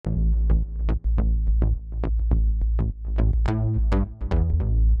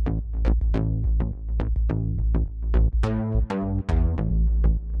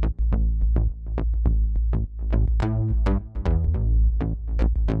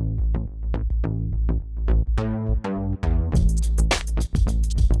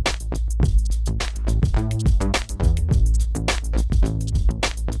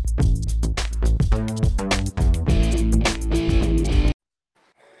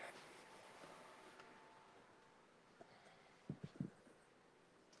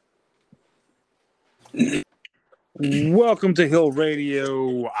Welcome to Hill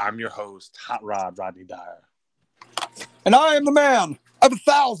Radio. I'm your host, HotRod, Rodney Dyer. And I am the man of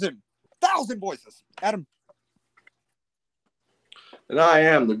 1,000 voices, Adam. And I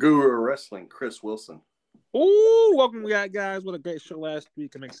am the guru of wrestling, Chris Wilson. Ooh, welcome back, guys. What a great show last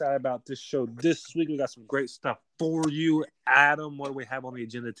week. I'm excited about this show this week. We got some great stuff for you. Adam, what do we have on the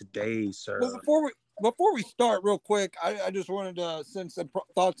agenda today, sir? Well, before we start real quick, I just wanted to send some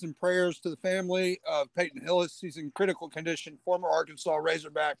thoughts and prayers to the family of Peyton Hillis. He's in critical condition, former Arkansas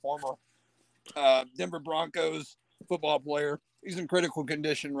Razorback, former Denver Broncos football player. He's in critical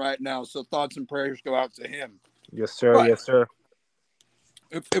condition right now, so thoughts and prayers go out to him. Yes, sir. But yes, sir.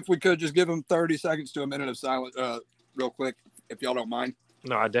 If we could just give him 30 seconds to a minute of silence real quick, if y'all don't mind.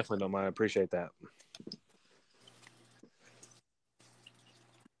 No, I definitely don't mind. I appreciate that.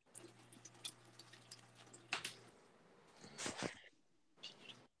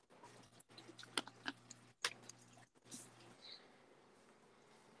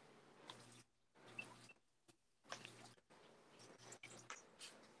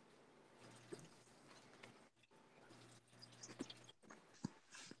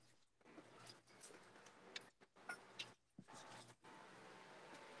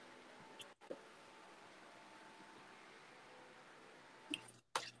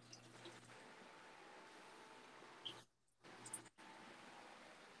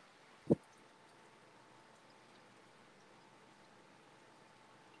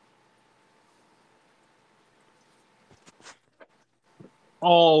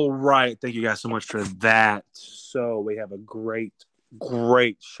 All right. Thank you guys so much for that. So we have a great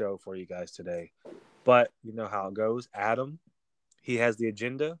show for you guys today. But you know how it goes. Adam, he has the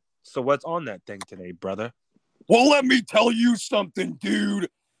agenda. So what's on that thing today, brother? Well, let me tell you something, dude.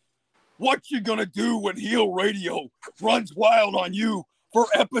 What you gonna do when Heel Radio runs wild on you for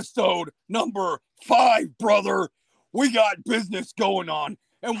episode number 5, brother? We got business going on.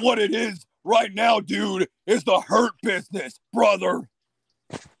 And what it is right now, dude, is the Hurt Business, brother.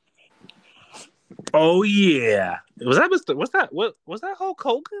 Oh yeah, was that Hulk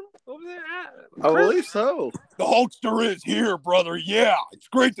Hogan over there? I believe so. The Hulkster is here, brother. Yeah, it's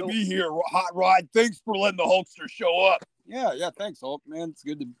great to be here, Hot Rod. Thanks for letting the Hulkster show up. Yeah, thanks, Hulk, man. It's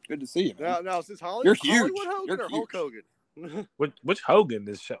good to see you, man. Now is this Hollywood? You're huge. Hollywood Hogan You're or Hulk Hogan? Which Hogan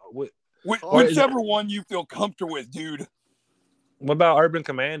is show? Whichever one you feel comfortable with, dude. What about Urban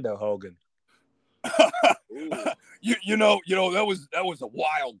Commando Hogan? you know that was a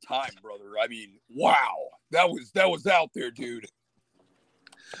wild time, brother. I mean, wow, that was out there, dude.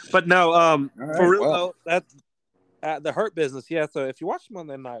 But no, right, for real though, that the Hurt Business, yeah. So if you watch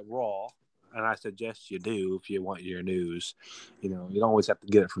Monday Night Raw, and I suggest you do if you want your news, you don't always have to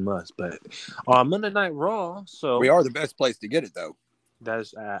get it from us, but on Monday Night Raw, so we are the best place to get it, though. That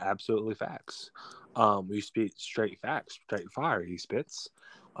is absolutely facts. We speak straight facts, straight fire. He spits.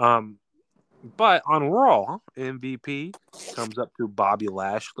 But on Raw, MVP comes up to Bobby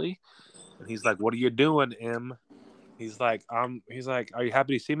Lashley, and he's like, "What are you doing, M?" He's like, "Are you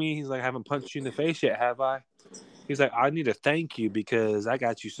happy to see me?" He's like, "I haven't punched you in the face yet, have I?" He's like, "I need to thank you because I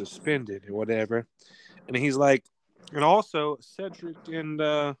got you suspended or whatever." And he's like, and also Cedric and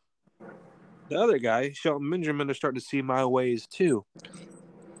the other guy, Shelton Benjamin, are starting to see my ways too.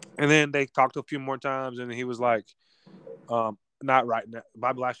 And then they talked a few more times, and he was like, "Not right now."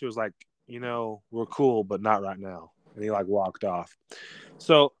 Bobby Lashley was like, "We're cool, but not right now." And he walked off.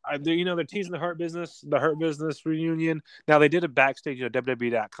 So, they're teasing the Hurt Business reunion. Now, they did a backstage,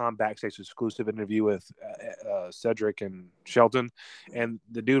 WWE.com backstage exclusive interview with Cedric and Shelton. And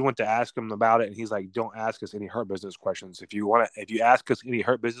the dude went to ask him about it. And he's like, "Don't ask us any Hurt Business questions. If you ask us any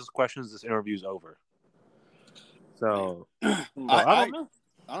Hurt Business questions, this interview's over." So, I don't know.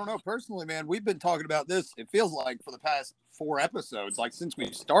 I don't know. Personally, man, we've been talking about this, it feels like, for the past 4 episodes. Like, since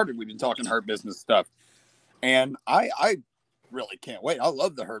we started, we've been talking Hurt Business stuff. And I really can't wait. I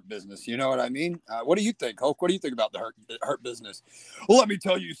love the Hurt Business. You know what I mean? What do you think, Hulk? What do you think about the Hurt Business? Well, let me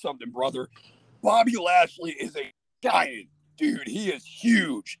tell you something, brother. Bobby Lashley is a giant dude. He is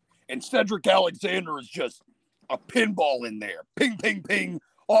huge. And Cedric Alexander is just a pinball in there. Ping, ping, ping.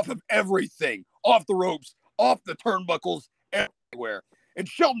 Off of everything. Off the ropes. Off the turnbuckles. Everywhere. And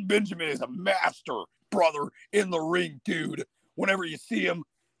Shelton Benjamin is a master, brother, in the ring, dude. Whenever you see him,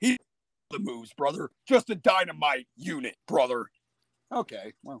 he the moves, brother. Just a dynamite unit, brother.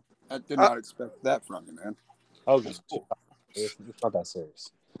 Okay, well, I did not expect that from you, man. Okay, it's not that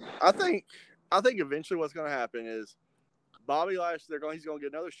serious. I think eventually what's going to happen is Bobby Lashley, he's going to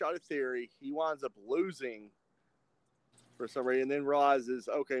get another shot at Theory. He winds up losing for some reason, and then realizes,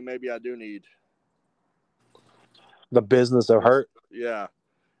 okay, maybe I do need the business of Hurt. Yeah.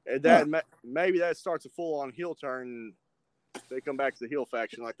 And that maybe that starts a full-on heel turn. They come back to the heel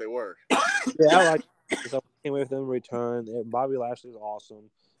faction like they were. Yeah, I like so came with them return. Bobby Lashley's awesome.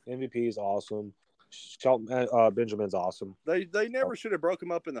 MVP is awesome. Shelton Benjamin's awesome. They never should have broke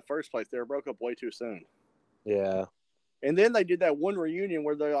them up in the first place. They were broke up way too soon. Yeah. And then they did that one reunion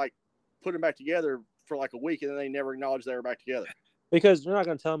where they like put them back together for like a week, and then they never acknowledged they were back together. Because you're not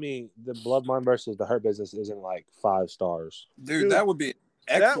going to tell me the Bloodline versus the Hurt Business isn't like 5 stars. Dude, that would be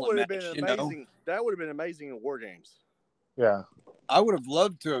excellent. That would have been amazing. That would have been amazing in War Games. Yeah. I would have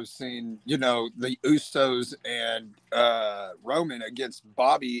loved to have seen, the Usos and Roman against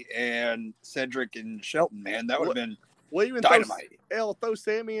Bobby and Cedric and Shelton, man. That would have been dynamite. Throw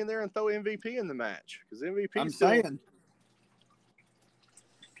Sammy in there and throw MVP in the match. Because MVP I'm saying.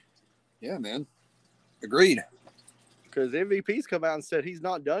 Yeah, man. Agreed. Because MVP's come out and said he's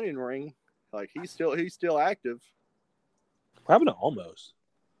not done in ring. Like, he's still active. What happened to Almost?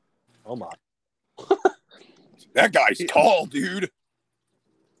 Oh, my. That guy's tall, dude.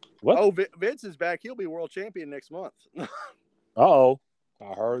 What? Oh, Vince is back. He'll be world champion next month. Uh-oh.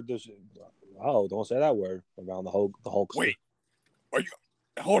 I heard this. Oh, don't say that word around the Hulk. Wait. Are you?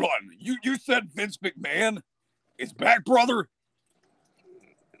 Hold on. You said Vince McMahon is back, brother?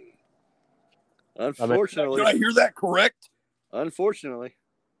 Unfortunately. Did I hear that correct? Unfortunately.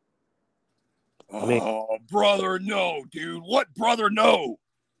 Oh, brother, no, dude. What, brother, no?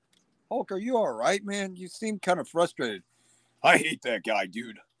 Hulk, are you all right, man? You seem kind of frustrated. I hate that guy,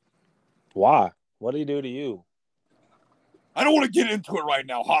 dude. Why? What did he do to you? I don't want to get into it right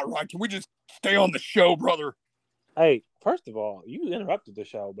now, HotRod. Can we just stay on the show, brother? Hey, first of all, you interrupted the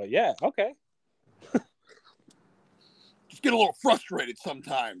show, but yeah, okay. Just get a little frustrated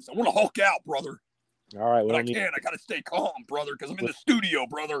sometimes. I want to Hulk out, brother. All right. But I can't. I got to stay calm, brother, because I'm in the studio,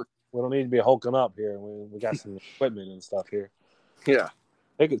 brother. We don't need to be hulking up here. We got some equipment and stuff here. Yeah.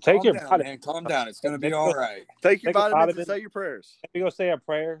 Take your down, man. Calm down. It's going to be all right. Take your vitamins and say your prayers. Maybe go say a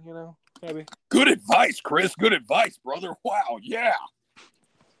prayer, maybe. Good advice, Chris. Good advice, brother. Wow, yeah.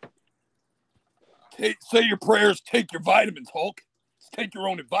 Say your prayers. Take your vitamins, Hulk. Take your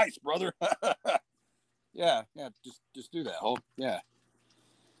own advice, brother. Yeah. Just do that, Hulk. Yeah.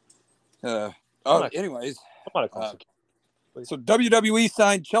 Anyways. So WWE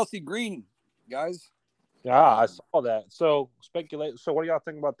signed Chelsea Green, guys. Yeah, I saw that. So speculate. So what do y'all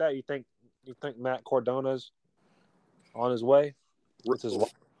think about that? You think Matt Cordona's on his way? What's his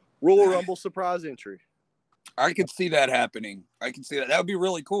Royal Rumble surprise entry? I could see that happening. I can see that. That would be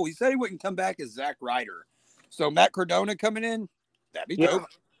really cool. He said he wouldn't come back as Zack Ryder. So Matt Cardona coming in, that'd be dope.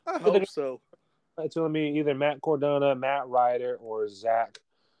 I hope so. It's going to be either Matt Cardona, Matt Ryder, or Zach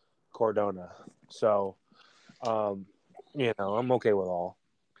Cardona. So, I'm okay with all.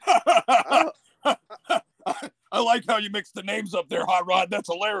 I like how you mix the names up there, HotRod. That's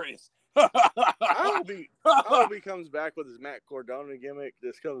hilarious. I hope he comes back with his Matt Cardona gimmick.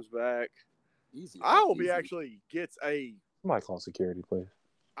 This comes back. Easy. I hope he actually gets a. Somebody call security, please.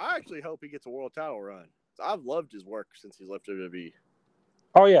 I actually hope he gets a world title run. I've loved his work since he's left WWE.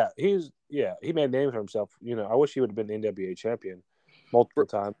 Oh yeah, he made a name for himself. I wish he would have been the NWA champion multiple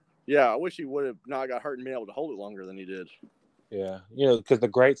times. Yeah, I wish he would have not got hurt and been able to hold it longer than he did. Yeah, because the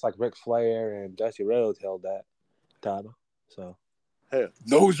greats like Ric Flair and Dusty Rhodes held that title. So, hey,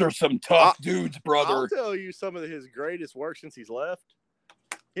 those are some tough dudes, brother. I'll tell you some of his greatest work since he's left.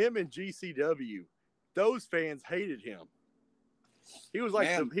 Him and GCW, those fans hated him. He was like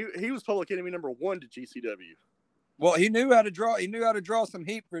he was public enemy number 1 to GCW. Well, he knew how to draw. He knew how to draw some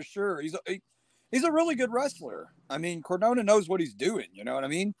heat for sure. He's a really good wrestler. I mean, Cardona knows what he's doing. You know what I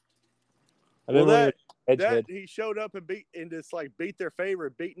mean? Well, that he showed up and beat their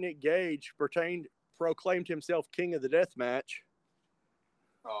favorite, beat Nick Gage, proclaimed himself king of the death match.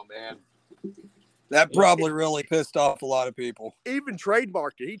 Oh man, that probably really pissed off a lot of people. Even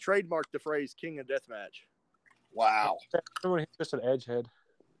trademarked it. He trademarked the phrase "king of death match." Wow. Remember, he's just an edgehead.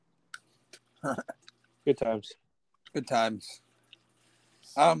 Good times. Good times.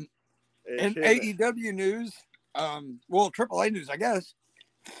 In AEW news, AAA news, I guess.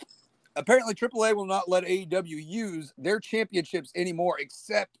 Apparently, AAA will not let AEW use their championships anymore,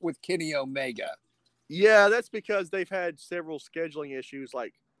 except with Kenny Omega. Yeah, that's because they've had several scheduling issues,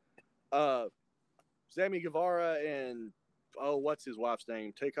 like Sammy Guevara and what's his wife's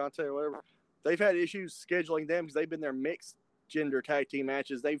name, Tay Conte or whatever. They've had issues scheduling them because they've been their mixed gender tag team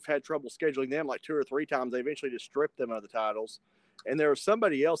matches. They've had trouble scheduling them like 2 or 3 times. They eventually just stripped them of the titles. And there was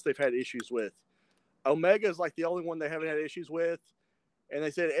somebody else they've had issues with. Omega is like the only one they haven't had issues with. And they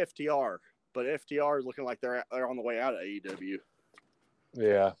said FTR, but FTR is looking like they're on the way out of AEW.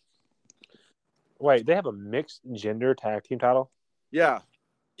 Yeah. Wait, they have a mixed gender tag team title? Yeah.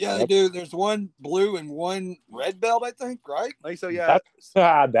 Yeah, they do. There's one blue and one red belt, I think, right? I think so, yeah.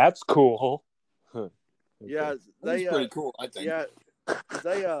 That's cool. Huh. Okay. Yeah, That's pretty cool, I think. Yeah,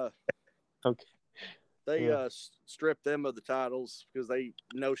 they Okay. they stripped them of the titles because they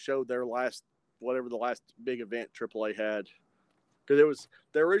showed their last big event AAA had. Because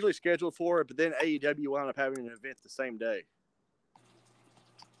they were originally scheduled for it, but then AEW wound up having an event the same day.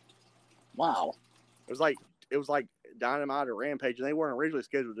 Wow. It was like Dynamite or Rampage, and they weren't originally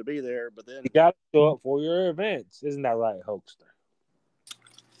scheduled to be there, but then you got to show up for your events. Isn't that right, Hulkster?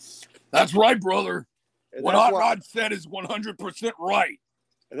 That's right, brother. And what HotRod said is 100% right.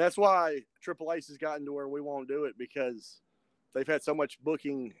 And that's why Triple H has gotten to where we won't do it, because they've had so much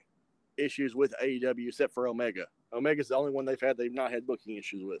booking issues with AEW, except for Omega. Omega's the only one they've not had booking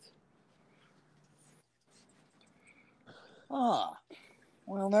issues with. Well,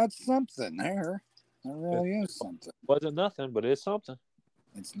 that's something there. That really is something. Wasn't nothing, but it's something.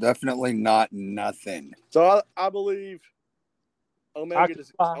 It's definitely not nothing. So I believe Omega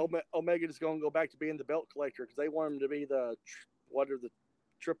is going to go back to being the belt collector, because they want him to be the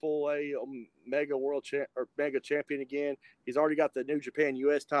AAA Omega World Mega Champion again. He's already got the New Japan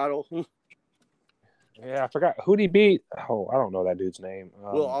US title. Yeah, I forgot who'd he beat. Oh, I don't know that dude's name.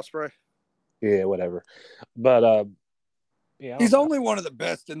 Will Ospreay. Yeah, whatever. But yeah, he's only one of the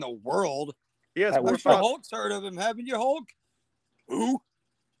best in the world. Yes, I'm sure Hulk's heard of him, haven't you, Hulk? Who?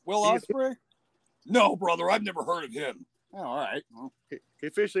 Will Ospreay? No, brother, I've never heard of him. Oh, all right. Well, he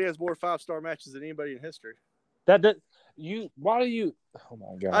officially has more 5-star matches than anybody in history. Why do you? Oh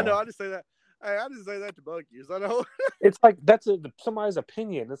my god! I know. I just say that. Hey, I just say that to bug you. I know. It's like that's somebody's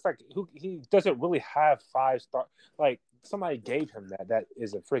opinion. It's like he doesn't really have 5-star. Like somebody gave him that. That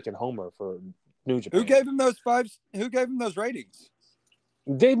is a freaking homer for New Japan. Who gave him those Who gave him those ratings?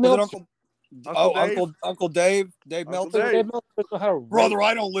 Dave Meltzer. Uncle Dave. Dave Meltzer. Dave Meltzer. Brother,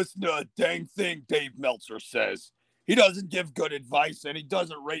 I don't listen to a dang thing Dave Meltzer says. He doesn't give good advice, and he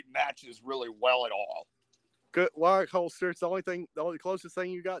doesn't rate matches really well at all. Good. Why, Holster? It's the only closest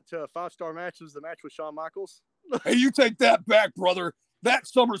thing you got to a 5-star match was the match with Shawn Michaels. Hey, you take that back, brother. That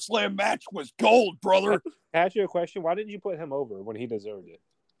SummerSlam match was gold, brother. Can I ask you a question? Why didn't you put him over when he deserved it?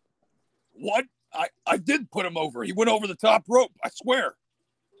 What? I did put him over. He went over the top rope. I swear.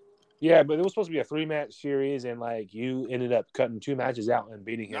 Yeah, but it was supposed to be a 3-match series, and like you ended up cutting 2 matches out and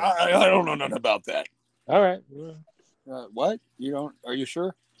beating him. I don't know nothing about that. All right. What? You don't? Are you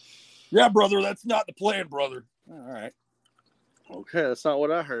sure? Yeah, brother. That's not the plan, brother. All right. Okay, that's not what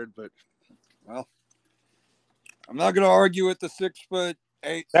I heard, but well, I'm not going to argue with the 6'8",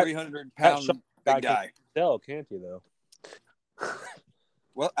 300-pound big guy. Tell, can't you though?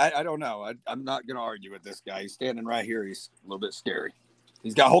 Well, I don't know. I'm not going to argue with this guy. He's standing right here. He's a little bit scary.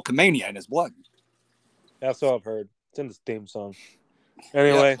 He's got Hulkamania in his blood. That's all I've heard. It's in the theme song.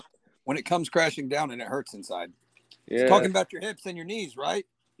 Anyway. Yeah. When it comes crashing down and it hurts inside. Yeah. It's talking about your hips and your knees, right?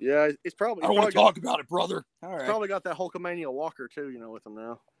 Yeah, it's probably. I don't want to talk about it, brother. All right. He's probably got that Hulkamania walker too, with him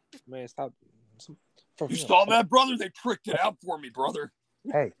now. Man, stop. You saw that, brother? They tricked it out for me, brother.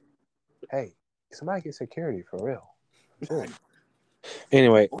 Hey, somebody get security for real.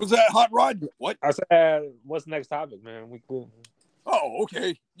 Anyway, what was that, HotRod? What? I said, what's the next topic, man? Oh,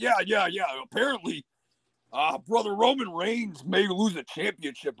 okay. Yeah. Apparently, brother Roman Reigns may lose a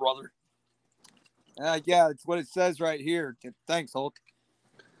championship, brother. Yeah, it's what it says right here. Thanks, Hulk.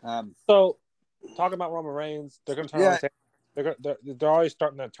 So, talking about Roman Reigns, they're going to turn on. They're always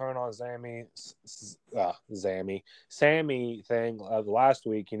starting to turn on Sammy thing of last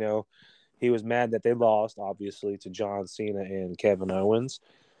week. He was mad that they lost, obviously, to John Cena and Kevin Owens,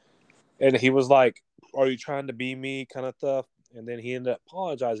 and he was like, "Are you trying to be me?" kind of stuff. And then he ended up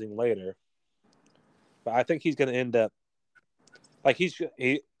apologizing later. But I think he's going to end up he's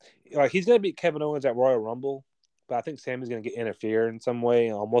going to beat Kevin Owens at Royal Rumble. But I think Sammy's going to get interfered in some way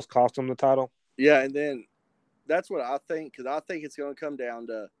and almost cost him the title. Yeah, and then that's what I think, because I think it's going to come down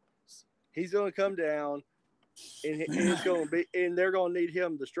to he's going to come down, and he's going to be, and they're going to need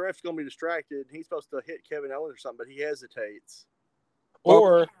him. The ref's going to be distracted. He's supposed to hit Kevin Owens or something, but he hesitates.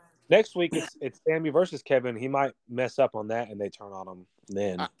 Or next week it's Sammy versus Kevin. He might mess up on that, and they turn on him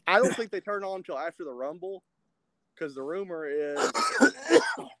then. I don't think they turn on until after the Rumble, because the rumor is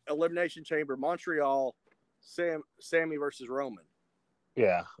Elimination Chamber, Montreal, Sammy versus Roman.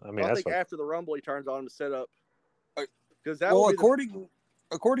 Yeah, I mean, I think after the Rumble he turns on him to set up. Because that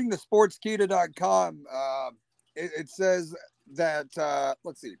according to Sportskeeda.com, it says that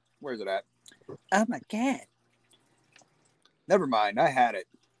let's see, where's it at? Oh my god! Never mind, I had it.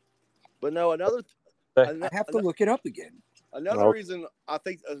 But no, I have to look it up again. Another reason I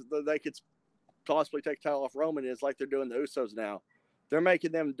think they could possibly take title off Roman is like they're doing the Usos now. they're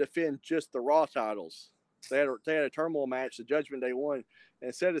making them defend just the Raw titles. They had a turmoil match, the Judgment Day one. And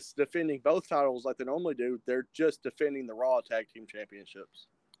instead of defending both titles like they normally do, they're just defending the Raw Tag Team Championships.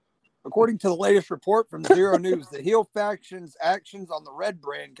 According to the latest report from Zero News, the heel faction's actions on the Red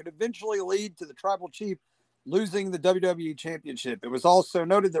brand could eventually lead to the Tribal Chief losing the WWE Championship. It was also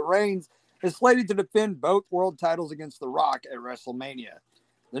noted that Reigns is slated to defend both world titles against The Rock at WrestleMania.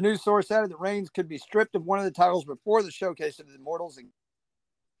 The news source added that Reigns could be stripped of one of the titles before the Showcase of the Immortals and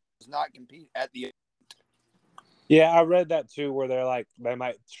does not compete at the event. Yeah, I read that too, where they're like, they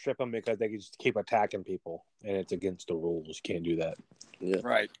might strip him because they can just keep attacking people, and it's against the rules. You can't do that. Yeah.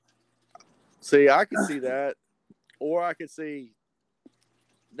 Right. See, I could see that. Or I could see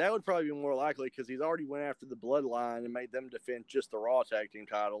that would probably be more likely because he's already went after the Bloodline and made them defend just the Raw Tag Team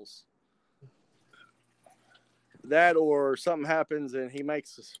titles. That or something happens and he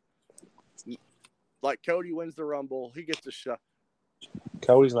makes us like Cody wins the Rumble. He gets a shot.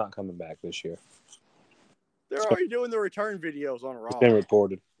 Cody's not coming back this year. They're already doing the return videos on Raw. It's been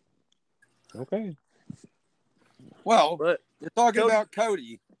reported. Okay. Well, But you're talking about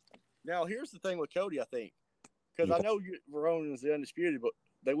Cody. Now, here's the thing with Cody, I think. Because I know Roman's the Undisputed, but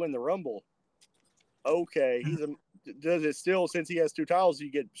they win the Rumble. Okay. Does it still, since he has two titles, you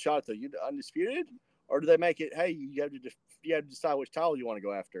get shot at the Undisputed? Or do they make it, hey, you have to decide which title you want to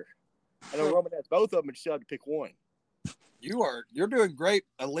go after? I know Roman has both of them, but you still have to pick one. You're doing great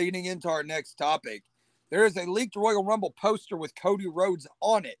leading into our next topic. There is a leaked Royal Rumble poster with Cody Rhodes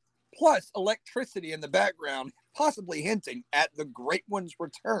on it, plus electricity in the background, possibly hinting at the Great One's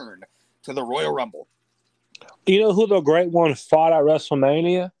return to the Royal Rumble. You know who the Great One fought at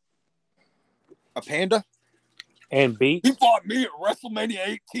WrestleMania? A panda? And beat? He fought me at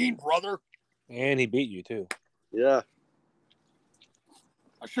WrestleMania 18, brother. And he beat you, too. Yeah.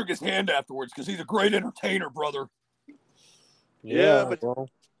 I shook his hand afterwards because he's a great entertainer, brother. Yeah,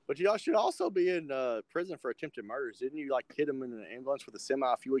 but y'all should also be in prison for attempted murders. Didn't you, like, hit him in an ambulance with a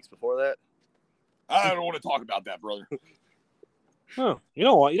semi a few weeks before that? I don't want to talk about that, brother. Huh. You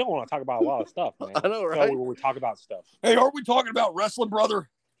know what? You don't want to talk about a lot of stuff, man. I know, right? When we talk about stuff. Hey, aren't we talking about wrestling, brother?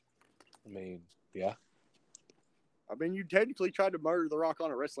 I mean, yeah. I mean, you technically tried to murder The Rock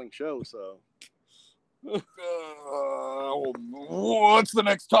on a wrestling show, so. What's the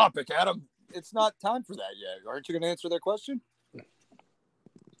next topic, Adam? It's not time for that yet. Aren't you going to answer their question?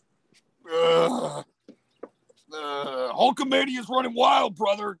 Hulkamania is running wild,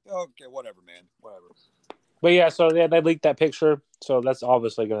 brother. Okay, whatever, man. Whatever. But yeah, so they leaked that picture. So that's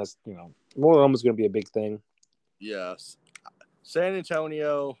obviously going to, Royal Rumble's going to be a big thing. Yes. San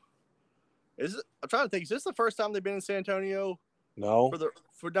Antonio. I'm trying to think. Is this the first time they've been in San Antonio? No.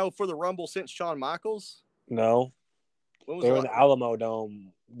 For the Rumble since Shawn Michaels? No. When was they were in the Alamo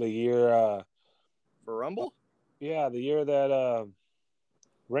Dome the year. For Rumble? Yeah, the year that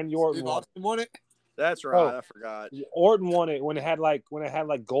Randy Orton won it. That's right. I forgot. Orton won it when it had like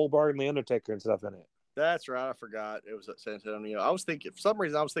Goldberg and the Undertaker and stuff in it. That's right. I forgot it was at San Antonio. I was thinking, for some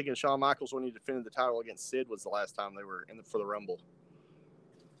reason, I was thinking Shawn Michaels when he defended the title against Sid was the last time they were for the Rumble.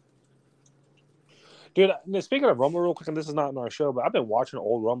 Dude, speaking of Rumble real quick, and this is not in our show, but I've been watching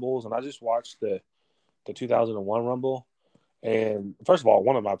old Rumbles, and I just watched the 2001 Rumble. And first of all,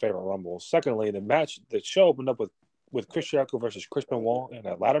 one of my favorite Rumbles. Secondly, the show opened up with Chris Jericho versus Chris Benoit in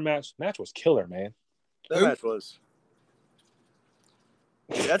a ladder match. Match was killer, man. That match was.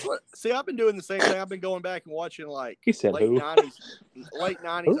 That's what. See, I've been doing the same thing. I've been going back and watching like He said late who? 90s,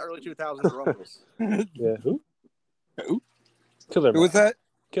 early 2000s Rumbles. Yeah, who? Who Killer. was that?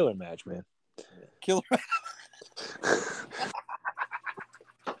 Killer match, man. Killer.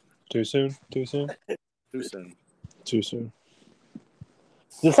 Too soon. Too soon.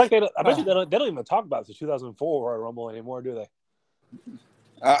 Just like I bet you they don't even talk about the 2004 Royal Rumble anymore, do they?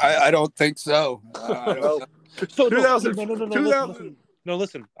 I don't think so. So 2000. No,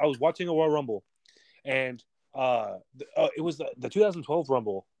 listen. I was watching a Royal Rumble, and it was the 2012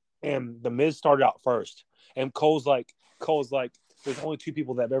 Rumble, and the Miz started out first, and Cole's like, there's only two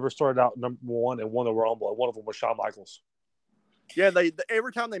people that have ever started out number one and won the Rumble, and one of them was Shawn Michaels. Yeah,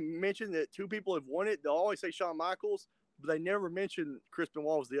 every time they mention that two people have won it, they'll always say Shawn Michaels, but they never mention Chris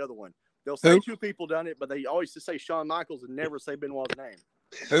Benoit was the other one. They'll say two people done it, but they always just say Shawn Michaels and never say Benoit's name.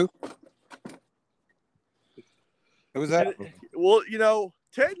 Who? Who was that? Well,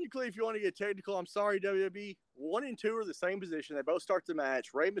 technically, if you want to get technical, I'm sorry, WWE. 1 and 2 are the same position. They both start the match.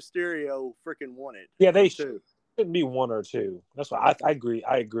 Rey Mysterio freaking won it. Yeah, they shouldn't be 1 or 2. That's why I agree.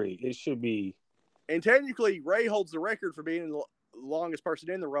 It should be. And technically, Rey holds the record for being the longest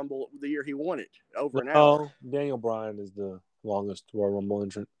person in the Rumble the year he won it, over an hour. Daniel Bryan is the longest Royal Rumble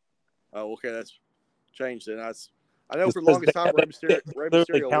entrant. Oh, okay, that's changed then. I know for the longest time, Rey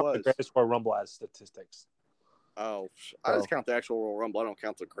Mysterio count was. the greatest Royal Rumble as statistics. Oh, I just count the actual Royal Rumble. I don't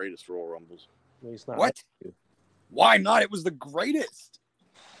count the greatest Royal Rumbles. It's not What? Why not? It was the greatest.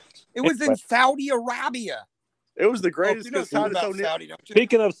 It was in Saudi Arabia. It was the greatest because Titus O'Neil.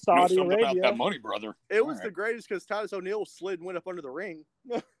 Speaking of Saudi Arabia, Arabia, about that money, brother. It was the greatest because Titus O'Neil slid and went up under the ring.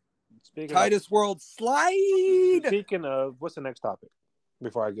 Titus World slide. Speaking of, what's the next topic?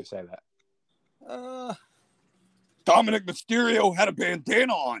 Before I say that, Dominic Mysterio had a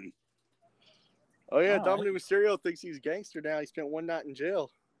bandana on. Oh yeah, Dominic Mysterio thinks he's gangster now. He spent one night in jail.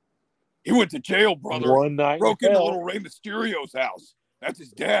 He went to jail, brother. One night broke into little Rey Mysterio's house. That's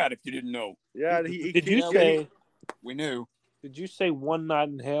his dad, if you didn't know. Yeah, did you say? We knew. Did you say One Night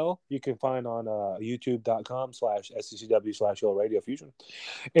in Hell? You can find on youtube.com/SCCW/Hill Radio Fusion.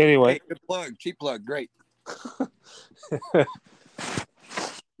 Anyway. Hey, good plug. Cheap plug. Great.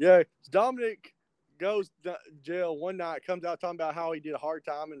 Yeah, Dominic goes to jail one night, comes out talking about how he did a hard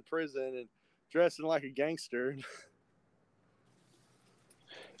time in prison and dressing like a gangster.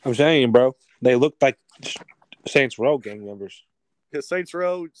 I'm saying, bro, they look like Saints Row gang members. Yeah, Saints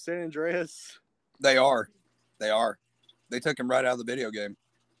Row, San Andreas. They are. They took him right out of the video game.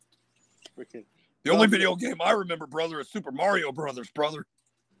 The only video game I remember, brother, is Super Mario Brothers, brother.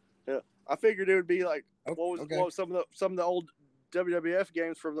 Yeah, I figured it would be like what was some of the old WWF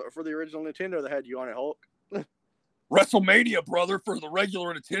games for the original Nintendo that had you on it, Hulk. WrestleMania, brother, for the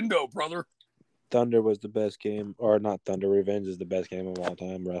regular Nintendo, brother. Thunder was the best game, or not Thunder. Revenge is the best game of all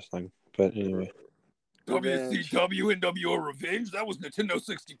time wrestling. But anyway, WCW NWO Revenge. That was Nintendo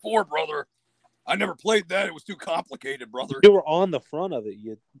 64, brother. I never played that. It was too complicated, brother. You were on the front of it.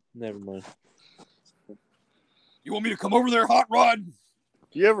 Never mind. You want me to come over there, Hot Rod?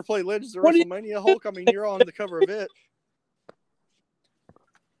 You ever play Legends of WrestleMania, Hulk? I mean, you're on the cover of it.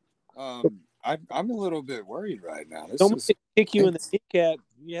 I'm a little bit worried right now. Don't kick you in the kneecap.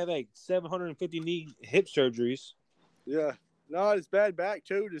 You have like 750 knee hip surgeries. Yeah. No, it's bad back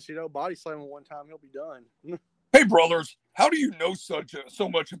too. Just body slam one time, he'll be done. Hey, brothers, how do you know so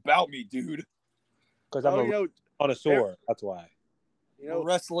much about me, dude? Because I'm a connoisseur. That's why. We're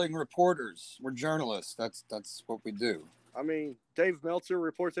wrestling reporters. We're journalists. That's what we do. I mean, Dave Meltzer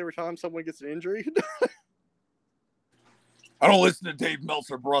reports every time someone gets an injury. I don't listen to Dave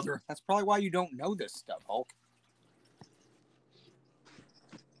Meltzer, brother. That's probably why you don't know this stuff, Hulk.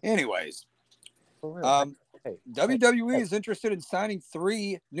 Anyways, WWE is interested in signing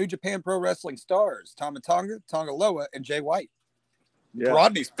 3 New Japan Pro Wrestling stars: Tama Tonga, Tonga Loa, and Jay White. Yeah.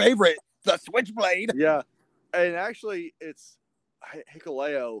 Rodney's favorite, the Switchblade. Yeah, and actually, it's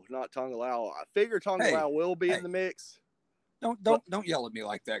Hikuleo, not Tonga Lao. I figure Tonga Lao will be in the mix. Don't yell at me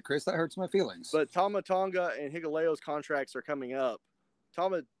like that, Chris. That hurts my feelings. But Tama Tonga and Hikuleo's contracts are coming up.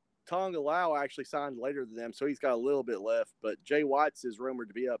 Tonga Lao actually signed later than them, so he's got a little bit left. But Jay White's is rumored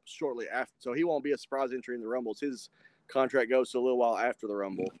to be up shortly after, so he won't be a surprise entry in the Rumbles. His contract goes to a little while after the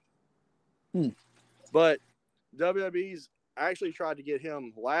Rumble. But WWE's actually tried to get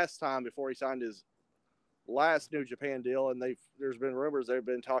him last time before he signed his last New Japan deal, and there's been rumors they've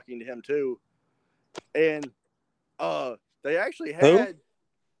been talking to him too. And they actually had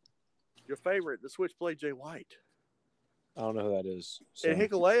your favorite, the Switchblade Jay White. I don't know who that is. So. And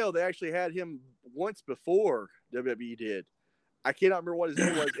Hikuleo, they actually had him once before WWE did. I cannot remember what his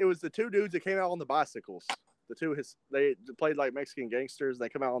name was. It was the 2 dudes that came out on the bicycles. They played like Mexican gangsters. They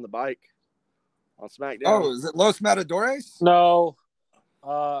come out on the bike on SmackDown. Oh, is it Los Matadores? No.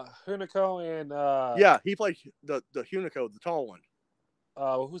 Hunico and yeah, he played the Hunico, the tall one.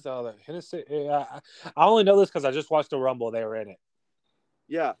 Who's the other? I only know this because I just watched the Rumble. They were in it.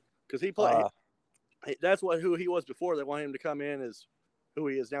 Yeah, because he played. That's who he was before. They want him to come in as who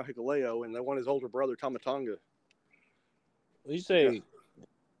he is now, Hikuleo, and they want his older brother, Tama Tonga. What did you say?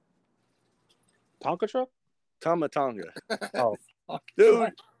 Tonka truck? Tama Tonga. Oh,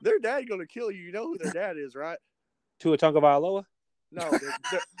 dude, their dad gonna kill you. You know who their dad is, right? Tua Tonga Vailoa? No,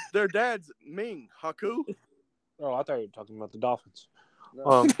 their dad's Ming Haku. Oh, I thought you were talking about the Dolphins.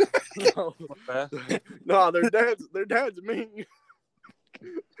 No, no, their dad's Ming.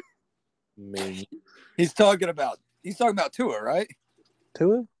 Ming. He's talking about Tua, right?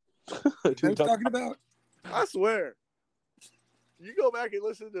 Tua? What are you talking about? I swear. You go back and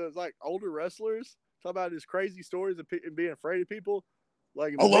listen to like older wrestlers talk about his crazy stories and being afraid of people.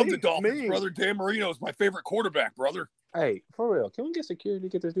 Like I love the Dolphins, brother. Dan Marino is my favorite quarterback, brother. Hey, for real, can we get security to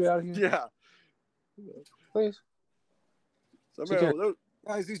get this dude out of here? Yeah, please.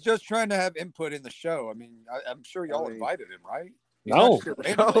 Guys, he's just trying to have input in the show. I mean, I'm sure y'all invited him, right? No. Are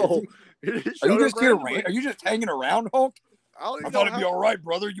you just here? Are you just hanging around, Hulk? I thought it'd be all right,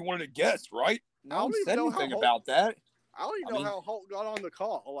 brother. You wanted to guess, right? No one said anything about that. I don't even know how Hulk got on the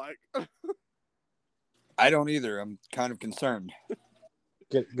call. Like, I don't either. I'm kind of concerned.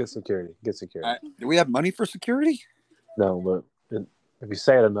 Get security. Get security. Do we have money for security? No, but if you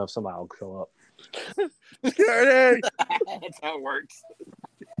say it enough, somebody will show up. security! That's how it works.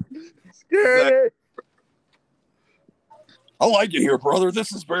 Security! I like it here, brother.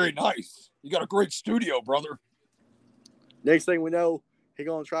 This is very nice. You got a great studio, brother. Next thing we know, he's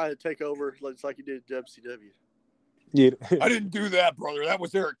going to try to take over just like he did at WCW. Yeah. I didn't do that, brother. That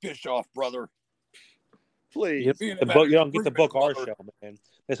was Eric Bischoff, brother. Please. You don't get the book our show, man.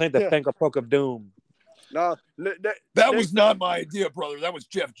 This ain't the Finger Poke of Doom. No, that was not my idea, brother. That was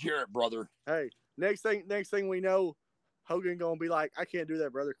Jeff Jarrett, brother. Hey, next thing we know, Hogan gonna be like, I can't do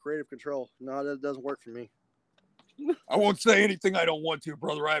that, brother. Creative control. No, that doesn't work for me. I won't say anything I don't want to,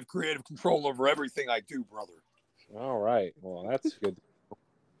 brother. I have creative control over everything I do, brother. All right. Well, that's good.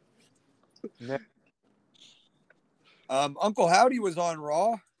 Uncle Howdy was on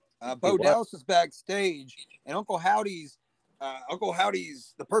Raw. Bo Dallas was backstage, and Uncle Howdy's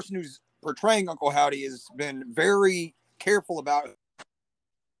the person who's portraying Uncle Howdy has been very careful about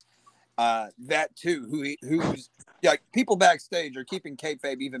that too. Who's like people backstage are keeping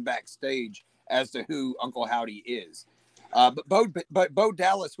kayfabe even backstage as to who Uncle Howdy is. But Bo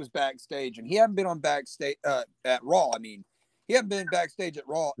Dallas was backstage, and he hadn't been on backstage at Raw. I mean, he hadn't been backstage at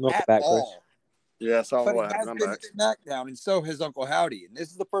Raw at all. Yeah, so but he has been at SmackDown, and so has Uncle Howdy. And this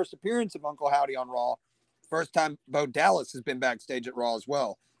is the first appearance of Uncle Howdy on Raw. First time Bo Dallas has been backstage at Raw as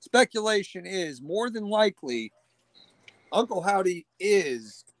well. Speculation is more than likely Uncle Howdy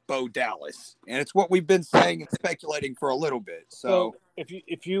is Bo Dallas, and it's what we've been saying and speculating for a little bit. So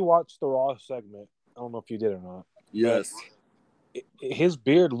if you watch the Raw segment, I don't know if you did or not. Yes, his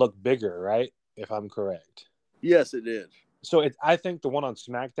beard looked bigger, right? If I'm correct. Yes, it did. So I think the one on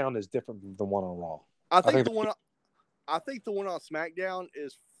SmackDown is different from the one on Raw. I think the one on SmackDown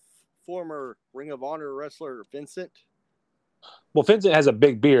is former Ring of Honor wrestler Vincent. Well, Vincent has a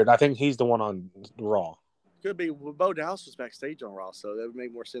big beard. I think he's the one on Raw. Could be. Well, Bo Dallas was backstage on Raw, so that would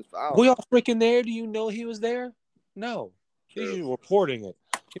make more sense. Were y'all freaking there? Do you know he was there? No. He's just reporting it.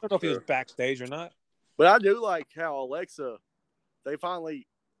 You don't know if he was backstage or not. But I do like how Alexa, they finally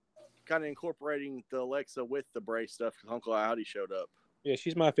kind of incorporating the Alexa with the Bray stuff because Uncle Howdy showed up. Yeah,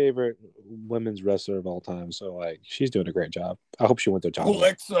 she's my favorite women's wrestler of all time. So, like, she's doing a great job. I hope she went to job.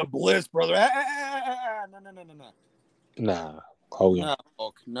 Alexa Bliss, brother. No. Nah. Hogan.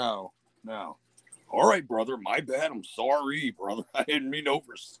 No. All right, brother. My bad. I'm sorry, brother. I didn't mean to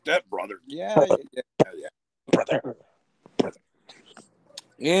overstep, brother. Yeah. Brother.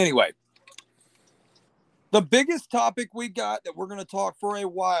 Anyway, the biggest topic we got that we're going to talk for a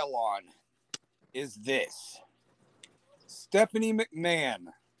while on is this. Stephanie McMahon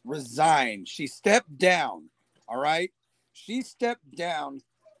resigned. She stepped down. All right. She stepped down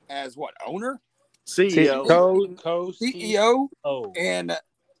as what? Owner? CEO. Co-CEO. And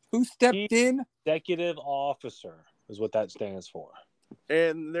who stepped in? Executive officer is what that stands for.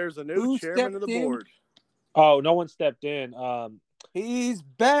 And there's a new chairman of the board. Oh, no one stepped in. He's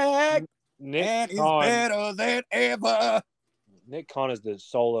back. Nick and he's Khan, better than ever. Nick Khan is the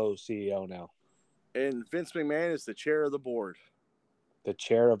solo CEO now. And Vince McMahon is the chair of the board. The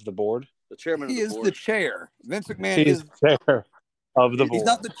chair of the board? The chairman of the board. He is the chair. Vince McMahon is the chair of the board. He's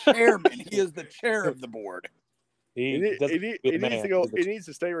not the chairman. He is the chair of the board. He needs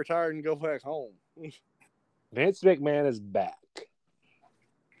to stay retired and go back home. Vince McMahon is back.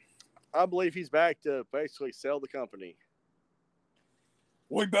 I believe he's back to basically sell the company.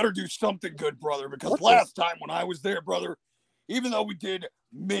 We better do something good, brother, because last time when I was there, brother, even though we did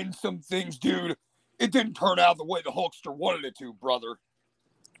mend some things, dude, it didn't turn out the way the Hulkster wanted it to, brother.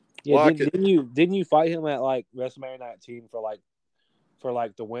 Yeah, didn't you fight him at like WrestleMania 19 for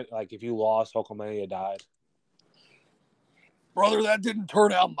the win? Like if you lost, Hulkamania died. Brother, that didn't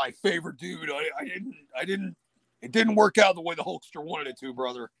turn out my favor, dude. It didn't work out the way the Hulkster wanted it to,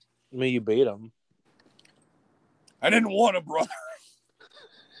 brother. I mean, you beat him. I didn't want to, brother.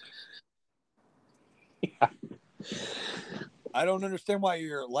 Yeah. I don't understand why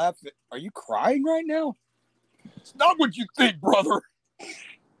you're laughing. Are you crying right now? It's not what you think, brother.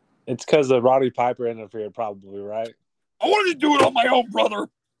 It's because the Roddy Piper interfered, probably, right? I wanted to do it on my own, brother.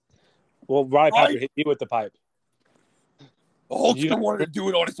 Well, Roddy Piper hit you with the pipe. The Hulkster wanted to do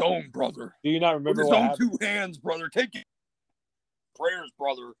it on his own, brother. Do you not remember with his own 2 hands, brother? Take it. Prayers,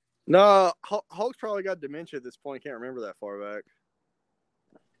 brother. No, Hulk's probably got dementia at this point. Can't remember that far back.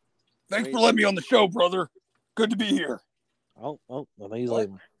 Thanks for letting me on the show, brother. Good to be here. Oh, I think he's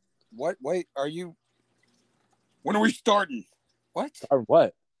leaving. What? Wait, are you? When are we starting? What? Or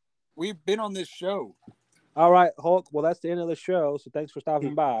what? We've been on this show. All right, Hulk. Well, that's the end of the show. So thanks for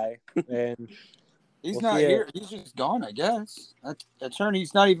stopping by. And He's not here. He's just gone, I guess.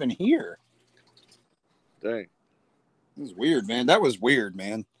 Attorney's not even here. Dang. This is weird, man. That was weird,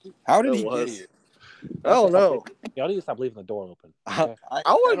 man. How did he get here? I don't know. Y'all need to stop leaving the door open. Okay? I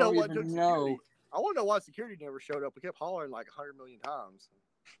want to know what took security. I want to know why security never showed up. We kept hollering like 100 million times.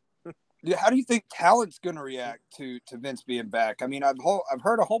 How do you think talent's going to react to Vince being back? I mean, I've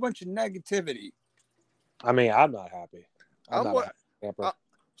heard a whole bunch of negativity. I mean, I'm not happy. I'm not a camper.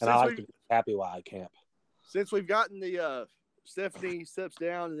 And I like to be happy while I camp. Since we've gotten the Stephanie steps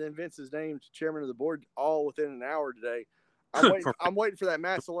down and then Vince is named chairman of the board all within an hour today, I'm waiting for that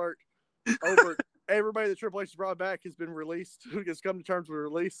mass alert over everybody that Triple H has brought back has been released. Who has come to terms with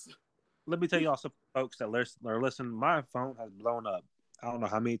release. Let me tell y'all some folks that are listening. My phone has blown up. I don't know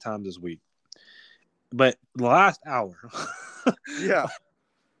how many times this week. But the last hour. Yeah.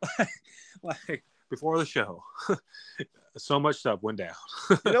 like before the show. So much stuff went down.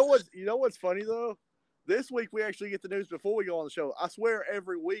 You know what's funny though? This week we actually get the news before we go on the show. I swear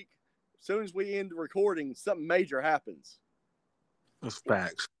every week, as soon as we end recording, something major happens. That's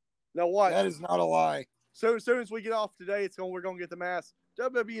facts. Now what? That is not a lie. So as soon as we get off today, we're gonna get the mask.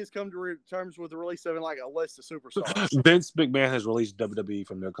 WWE has come to terms with the release of like a list of superstars. Vince McMahon has released WWE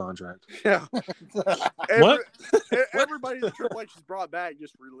from their contract. Yeah. What? Everybody that Triple H has brought back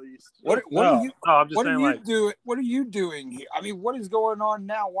just released. What are you doing here? I mean, what is going on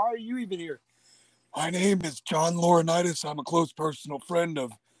now? Why are you even here? My name is John Laurinaitis. I'm a close personal friend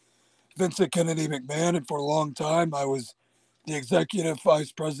of Vincent Kennedy McMahon, and for a long time I was the executive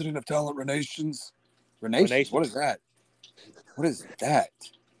vice president of Talent Relations. Relations? What is that? What is that?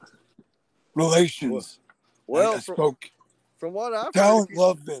 Relations. Well, I spoke. From what I've talent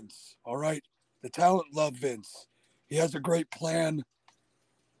love Vince. All right, the talent love Vince. He has a great plan,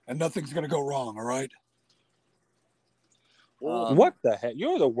 and nothing's going to go wrong. All right. What the heck?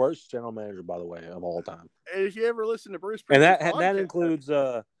 You're the worst general manager, by the way, of all time. If you ever listen to Bruce, and that includes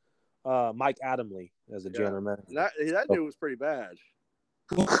Mike Adamle as a general manager. That dude was pretty bad.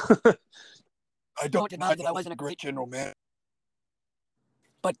 I don't deny that I wasn't a great general manager.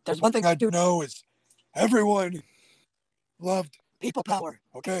 But there's one thing I do know is everyone loved people power.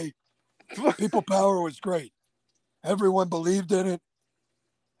 Okay. People power was great. Everyone believed in it,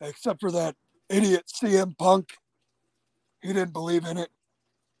 except for that idiot CM Punk. He didn't believe in it.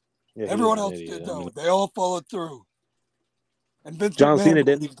 Yeah, everyone else did, though. They all followed through. And Vince John Cena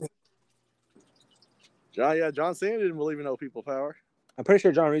didn't. John Cena didn't believe in no people power. I'm pretty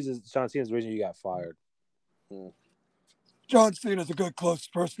sure John Cena's the reason you got fired. John Cena's a good, close,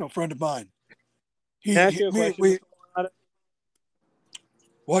 personal friend of mine.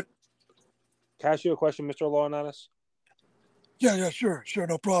 What? Can I ask you a question, Mr. Laurinaitis? Yeah, sure,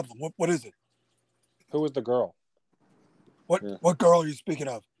 no problem. What is it? Who was the girl? What girl are you speaking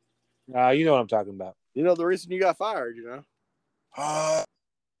of? You know what I'm talking about. You know the reason you got fired, you know?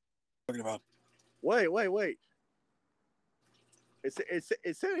 Talking about. Wait. It said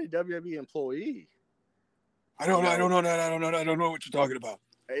a WWE employee. I don't know what you're talking about.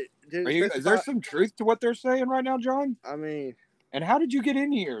 Is there some truth to what they're saying right now, John? I mean, and how did you get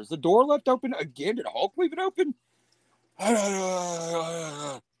in here? Is the door left open again? Did Hulk leave it open? Are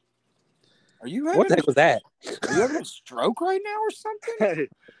you having, what the heck was that? Are you having a stroke right now or something?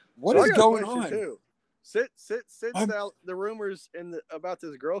 What is going on? Too. Since the rumors about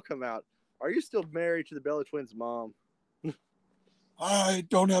this girl come out, are you still married to the Bella Twins' mom? I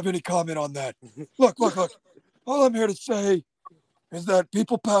don't have any comment on that. Look. All I'm here to say is that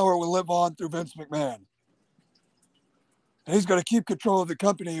people power will live on through Vince McMahon. And he's going to keep control of the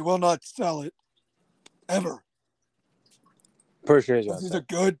company. He will not sell it. Ever. Pretty sure he's a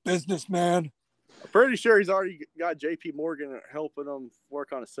good businessman. I'm pretty sure he's already got JP Morgan helping him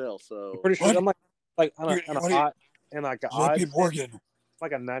work on a sale. So I'm pretty sure I'm like JP Morgan.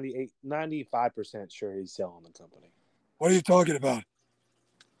 Like a 95% sure he's selling the company. What are you talking about?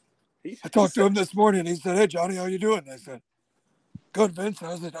 I talked to him this morning. He said, "Hey Johnny, how you doing?" I said, "Good, Vince.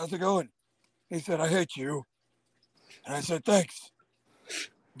 How's it going?" He said, "I hate you." And I said, "Thanks.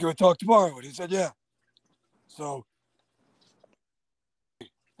 Can we talk tomorrow?" And he said, "Yeah." So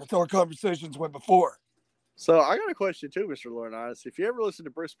that's how our conversations went before. So I got a question too, Mr. Laurinaitis. If you ever listen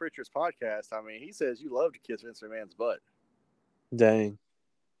to Bruce Pritchard's podcast, I mean, he says you love to kiss Vince McMahon's butt. Dang.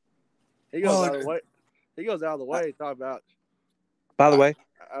 He goes out of the way. He goes out of the way to talk about. By the way,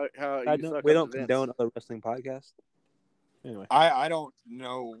 how we don't condone other wrestling podcasts. Anyway, I don't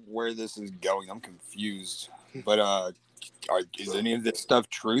know where this is going. I'm confused. But is any of this stuff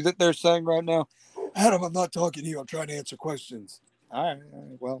true that they're saying right now? Adam, I'm not talking to you. I'm trying to answer questions. All right.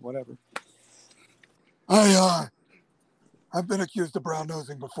 Well, whatever. I've been accused of brown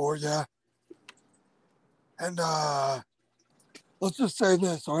nosing before, yeah. And let's just say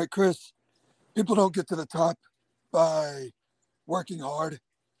this, all right, Chris? People don't get to the top by working hard.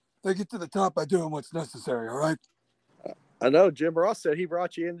 They get to the top by doing what's necessary, all right? I know Jim Ross said he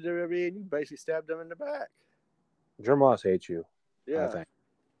brought you into WWE and you basically stabbed him in the back. Jim Ross hates you. Yeah. I think.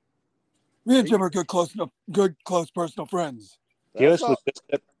 Me and Jim are good, close personal friends. He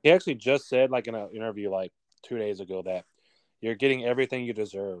actually just said, like in an interview like 2 days ago, that you're getting everything you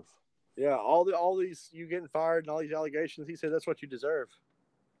deserve. Yeah, all these you getting fired and all these allegations. He said that's what you deserve.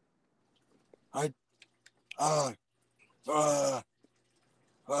 Look,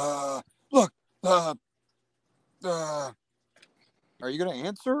 Are you going to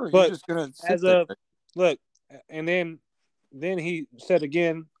answer, or are But you just going to sit there? Look, and then he said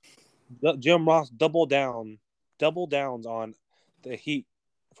again, Jim Ross double downs on the heat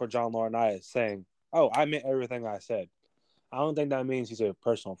for John Laurinaitis, saying, "Oh, I meant everything I said." I don't think that means he's a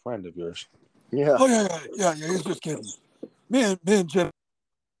personal friend of yours. Yeah. Oh yeah. He's just kidding. Me and Jim.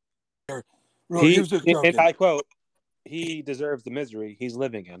 He was just joking. And I quote, "He deserves the misery he's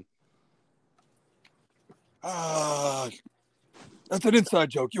living in." That's an inside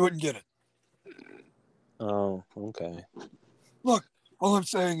joke. You wouldn't get it. Oh, okay. Look, all I'm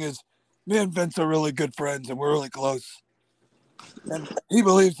saying is, me and Vince are really good friends, and we're really close. And he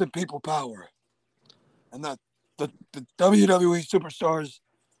believes in people power, and that the WWE superstars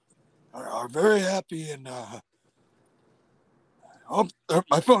are very happy. And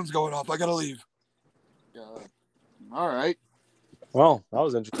my phone's going off. I gotta leave. All right. Well, that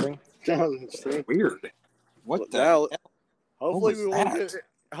was interesting. Weird. What the hell? What Hopefully was we that? won't get.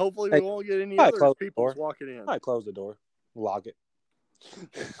 Hopefully Hey, we won't get any I other closed the people door. walking in. I close the door, lock it.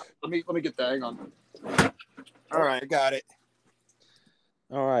 Let me get that. Hang on. All right, I got it.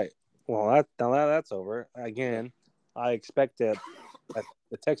 All right. Well, that's over. Again, I expect a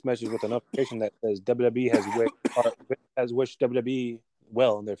text message with a notification that says WWE has wished WWE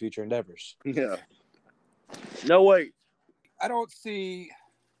well in their future endeavors. Yeah. No, wait. I don't see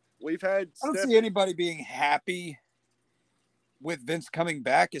anybody being happy with Vince coming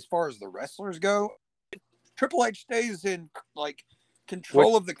back as far as the wrestlers go. Triple H stays in like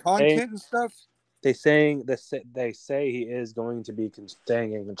control of the content and stuff. They say he is going to be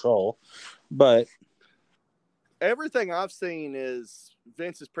staying in control, but everything I've seen is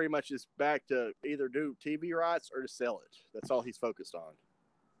Vince is pretty much just back to either do TV rights or to sell it. That's all he's focused on.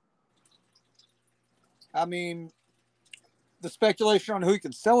 I mean, the speculation on who he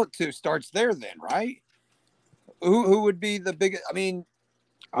can sell it to starts there then, right? Who would be the biggest? I mean,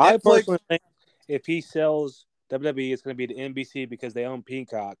 I Netflix? personally think if he sells WWE, it's going to be the NBC because they own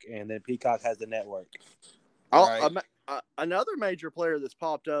Peacock, and then Peacock has the network. Right. Another major player that's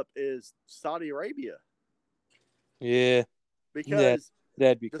popped up is Saudi Arabia. Yeah, because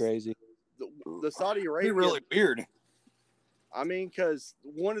that'd be crazy. The Saudi Arabia be really weird. I mean, because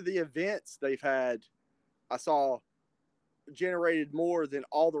one of the events they've had, I saw, generated more than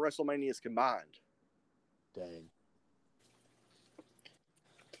all the WrestleManias combined. Dang.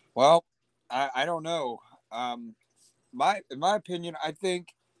 Well, I don't know. In my opinion, I think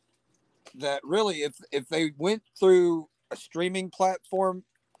that really if they went through a streaming platform,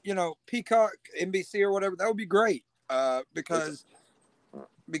 Peacock, NBC or whatever, that would be great. Because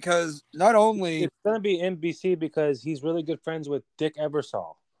not only it's going to be NBC because he's really good friends with Dick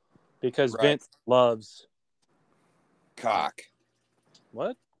Ebersol because Right. Vince loves cock.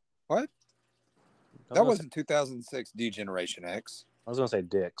 What? That wasn't 2006 D-Generation X. I was going to say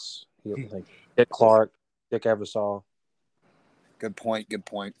Dick's. Like Dick Clark, Dick Ebersol. Good point.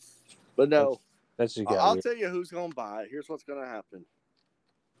 But no, that's just I'll tell you who's going to buy it. Here's what's going to happen.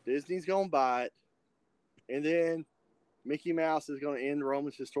 Disney's going to buy it, and then Mickey Mouse is going to end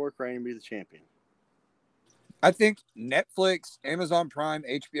Roman's historic reign and be the champion. I think Netflix, Amazon Prime,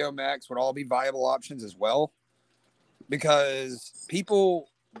 HBO Max would all be viable options as well, because people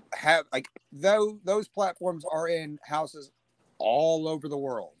have those platforms are in houses all over the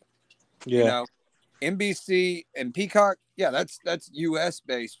world. Yeah. NBC and Peacock, yeah, that's US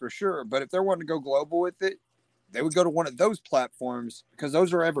based for sure. But if they're wanting to go global with it, they would go to one of those platforms because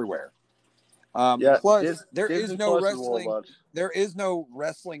those are everywhere. Plus, there is no wrestling. There is no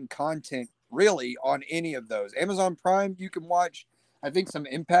wrestling content really on any of those. Amazon Prime, you can watch, I think, some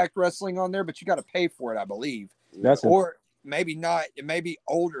Impact Wrestling on there, but you got to pay for it, I believe. Or maybe not. It may be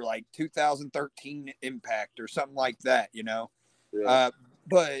older, like 2013 Impact or something like that. Yeah.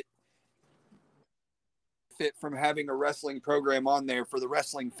 But fit from having a wrestling program on there for the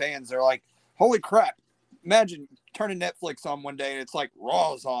wrestling fans, they're like, holy crap, imagine turning Netflix on one day and it's like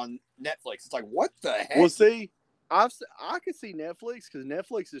Raw's on Netflix. It's like, what the heck? Well, see, I could see Netflix because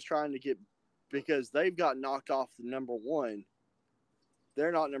Netflix is trying to get, because they've got knocked off the number one.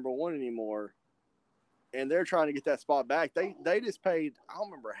 They're not number one anymore, and they're trying to get that spot back. They just paid, I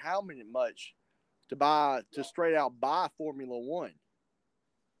don't remember how much to straight out buy Formula One.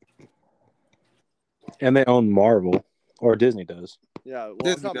 And they own Marvel, or Disney does. Yeah, well,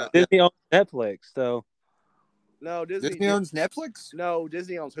 Disney does. Disney owns Netflix, so no, Disney owns Netflix? No,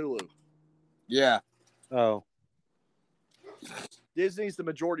 Disney owns Hulu. Yeah. oh, Disney's the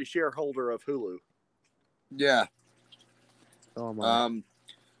majority shareholder of Hulu. Yeah. oh my.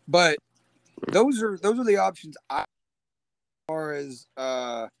 But those are the options as far as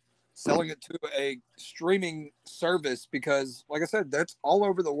selling it to a streaming service, because like I said, that's all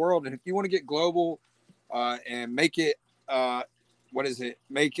over the world. And if you want to get global and make it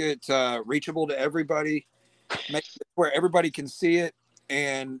make it reachable to everybody, make it where everybody can see it,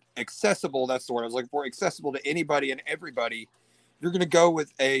 and accessible, that's the word I was looking for, accessible to anybody and everybody, you're going to go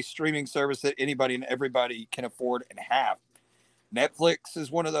with a streaming service that anybody and everybody can afford and have. Netflix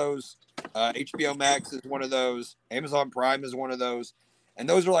is one of those. HBO Max is one of those. Amazon Prime is one of those. And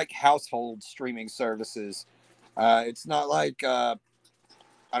those are like household streaming services. It's not like, I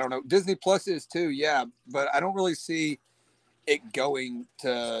don't know, Disney Plus is too, yeah. But I don't really see it going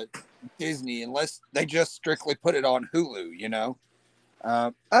to Disney unless they just strictly put it on Hulu, you know?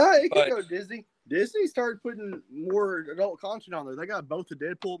 It could go to Disney. Disney started putting more adult content on there. They got both the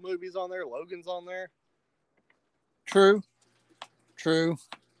Deadpool movies on there. Logan's on there. True.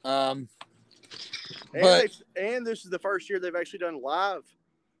 And this is the first year they've actually done live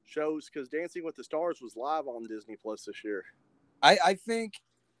shows, because Dancing with the Stars was live on Disney Plus this year. I think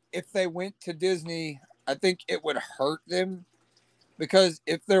if they went to Disney, I think it would hurt them, because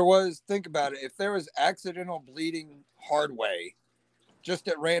if there was, think about it, if there was accidental bleeding hard way, just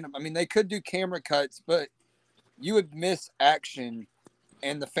at random, I mean, they could do camera cuts, but you would miss action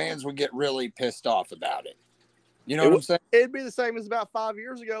and the fans would get really pissed off about it. You know what I'm saying? It'd be the same as about 5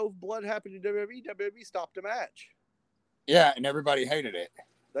 years ago. If blood happened in WWE. WWE stopped a match. Yeah, and everybody hated it.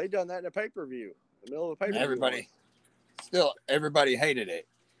 They done that in a pay-per-view. In the middle of a pay-per-view. Everybody hated it.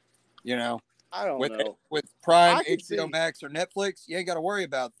 You know? I don't know. With Prime, HBO Max, or Netflix, you ain't got to worry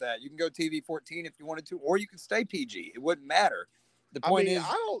about that. You can go TV 14 if you wanted to, or you can stay PG. It wouldn't matter. The point is...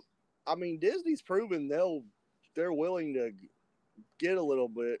 Disney's proven they're willing to get a little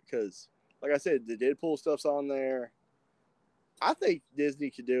bit, because... Like I said, the Deadpool stuff's on there. I think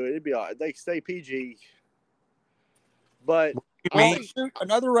Disney could do it. It'd be all right. They stay PG. But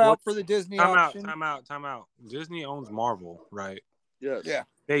another route for the Disney option. Time out. Disney owns Marvel, right? Yes. Yeah.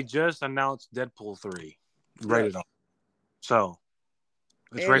 They just announced Deadpool 3. Rated R. So,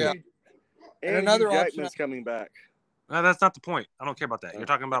 it's rated R. And another option is coming back. No, that's not the point. I don't care about that. You're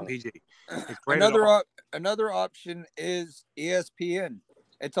talking about PG. It's rated R. Another option is ESPN.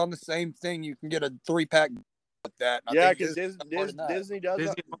 It's on the same thing. You can get a 3-pack with that. Yeah, because Disney does. Disney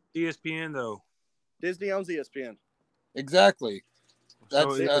owns ESPN, though. Disney owns ESPN. Exactly.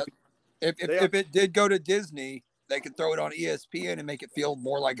 That's So if it did go to Disney, they could throw it on ESPN and make it feel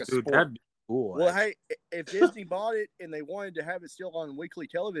more like a sport. That'd be cool. Well, hey, if Disney bought it and they wanted to have it still on weekly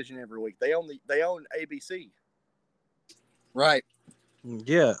television every week, they own ABC. Right.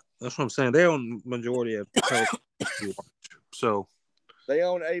 Yeah, that's what I'm saying. They own majority of television. So. They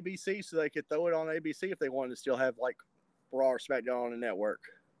own ABC, so they could throw it on ABC if they wanted to still have, like, Raw or SmackDown on the network.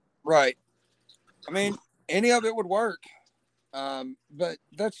 Right. I mean, any of it would work. But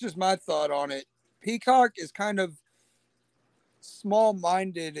that's just my thought on it. Peacock is kind of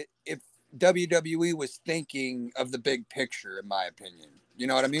small-minded if WWE was thinking of the big picture, in my opinion. You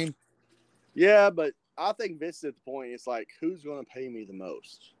know what I mean? Yeah, but I think Vince is at the point, it's like, who's going to pay me the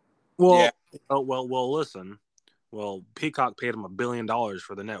most? Well, yeah. Well, listen. Well, Peacock paid him $1 billion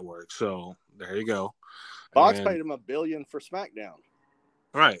for the network, so there you go. Fox paid him $1 billion for SmackDown.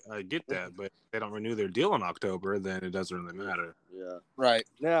 Right, I get that, but if they don't renew their deal in October, then it doesn't really matter. Yeah, right.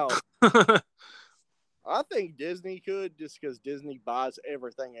 Now, I think Disney could, just because Disney buys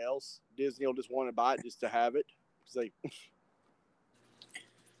everything else. Disney will just want to buy it just to have it.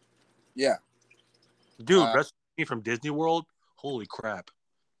 Yeah, dude, WrestleMania from Disney World. Holy crap!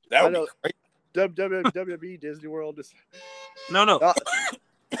 That would be great. WWE Disney World is no.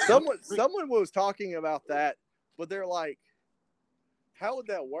 Someone was talking about that, but they're like, how would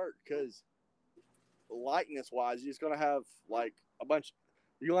that work? Because likeness wise, you're just gonna have like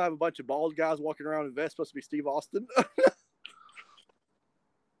you're gonna have a bunch of bald guys walking around in vests supposed to be Steve Austin.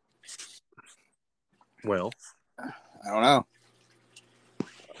 Well, I don't know.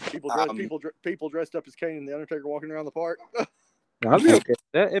 People dressed up as Kane and the Undertaker walking around the park. I'd be okay.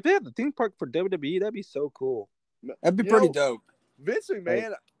 If they had the theme park for WWE, that'd be so cool. That'd be pretty dope. Vince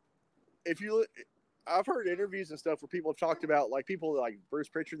McMahon, if you look, I've heard interviews and stuff where people have talked about, like people like Bruce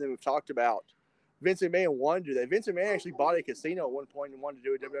Pritchard, them have talked about Vince McMahon wanted to do that. Vince McMahon actually bought a casino at one point and wanted to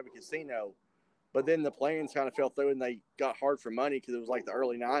do a WWE casino, but then the plans kind of fell through and they got hard for money because it was like the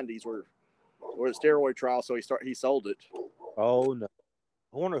early '90s where the steroid trial, so he sold it. Oh no!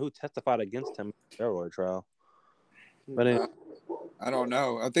 I wonder who testified against him in the steroid trial. But anyway. I don't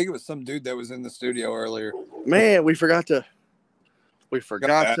know. I think it was some dude that was in the studio earlier. Man, we forgot to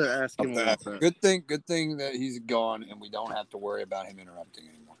ask him that. Good thing that he's gone and we don't have to worry about him interrupting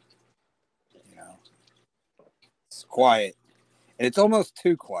anymore. You know, it's quiet, and it's almost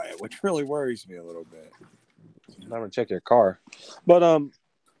too quiet, which really worries me a little bit. I'm gonna check your car, but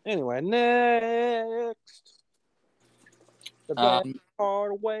anyway, next the bad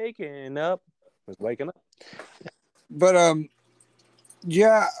part of waking up was waking up. But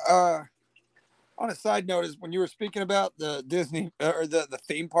yeah. On a side note, is when you were speaking about the Disney or the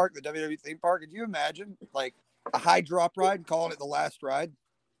theme park, the WWE theme park, could you imagine like a high drop ride and calling it the last ride?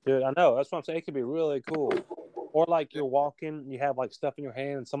 Dude, I know. That's what I'm saying. It could be really cool. Or like you're walking, you have like stuff in your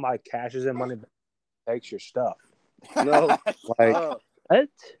hand, and somebody cashes in money, takes your stuff. No, like what?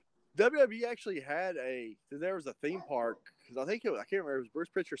 WWE actually there was a theme park because I can't remember, it was Bruce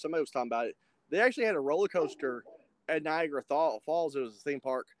Pritchard, somebody was talking about it. They actually had a roller coaster at Niagara Falls. It was a theme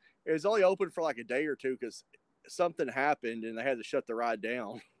park. It was only open for like a day or two because something happened and they had to shut the ride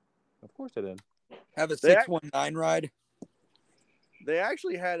down. Of course they did. Have a 619 ride. They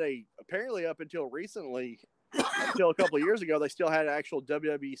actually had apparently up until recently, until a couple of years ago, they still had an actual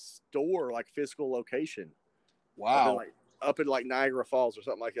WWE store, like physical location. Wow. Up in like Niagara Falls or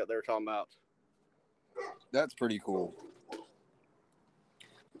something like that they were talking about. That's pretty cool.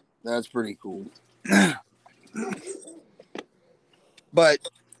 That's pretty cool. But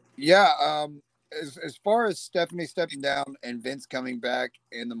yeah, as far as Stephanie stepping down and Vince coming back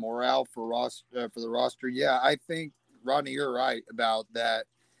and the morale for the roster, yeah, I think Rodney, you're right about that.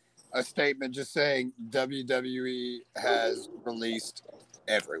 A statement just saying WWE has released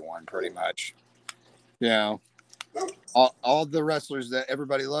everyone pretty much. You know, all the wrestlers that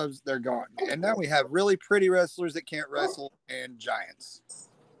everybody loves, they're gone, and now we have really pretty wrestlers that can't wrestle and giants.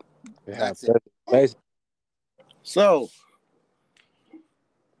 Yeah, that's it. So,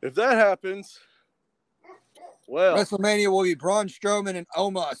 if that happens, well, WrestleMania will be Braun Strowman and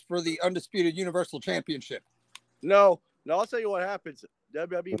Omos for the Undisputed Universal Championship. No, I'll tell you what happens.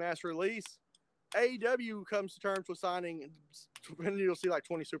 WWE mass release. AEW comes to terms with signing, and you'll see like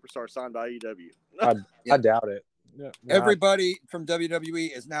 20 superstars signed by AEW. I doubt it. Yeah, everybody from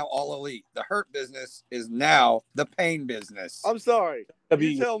WWE is now all elite. The Hurt Business is now the Pain Business. I'm sorry.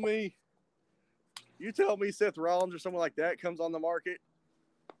 You tell me Seth Rollins or someone like that comes on the market,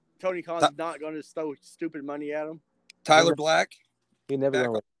 Tony Khan's not going to throw stupid money at him. Tyler Black? He never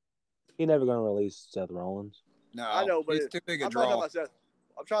going to release Seth Rollins. No, I know, but he's too big a draw.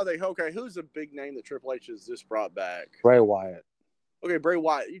 I'm trying to think, okay, who's a big name that Triple H has just brought back? Bray Wyatt. Okay, Bray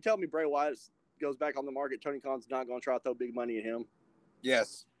Wyatt. You tell me Bray Wyatt goes back on the market, Tony Khan's not going to try to throw big money at him?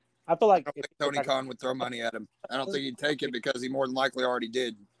 Yes. I feel like Tony Khan would throw money at him. I don't think he'd take it because he more than likely already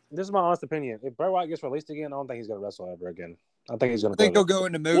did. This is my honest opinion. If Bray Wyatt gets released again, I don't think he's going to wrestle ever again. I think he's going to. I think he'll go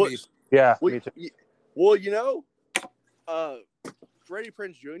into movies. Yeah. Well, you know, Freddie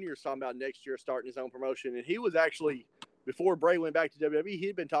Prinze Jr. is talking about next year starting his own promotion, and he was actually, before Bray went back to WWE,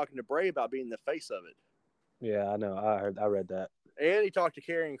 he'd been talking to Bray about being the face of it. Yeah, I know. I read that. And he talked to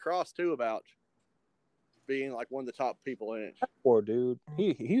Karrion Kross too about being like one of the top people in it. Poor dude.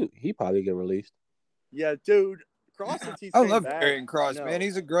 He probably get released. Yeah, dude. Kross, since he's I love Karrion Kross, man.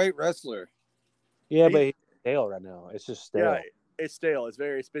 He's a great wrestler. Yeah, but he's stale right now. It's just stale. Yeah, it's stale.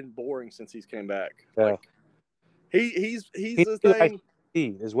 It's been boring since he's came back. Yeah. Like, he's the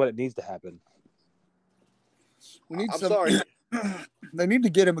thing. Is what it needs to happen. We need sorry. They need to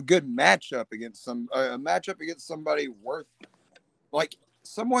get him a good matchup against somebody worth, like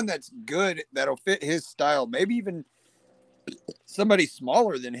someone that's good that'll fit his style. Maybe even somebody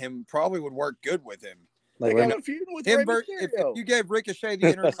smaller than him probably would work good with him. Like they got a feud with Rey Mysterio. If you gave Ricochet the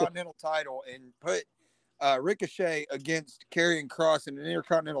Intercontinental title and put Ricochet against Karrion Kross in an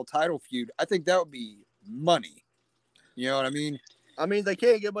Intercontinental title feud, I think that would be money. You know what I mean? I mean, they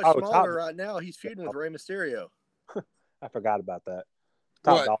can't get much smaller right now. He's feuding with Rey Mysterio. I forgot about that.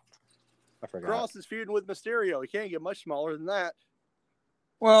 I forgot. Kross is feuding with Mysterio. He can't get much smaller than that.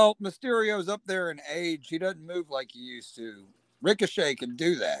 Well, Mysterio's up there in age. He doesn't move like he used to. Ricochet can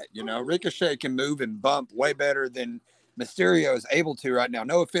do that. You know, Ricochet can move and bump way better than Mysterio is able to right now.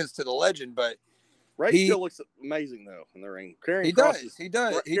 No offense to the legend, but Ray still looks amazing though in the ring. He does. He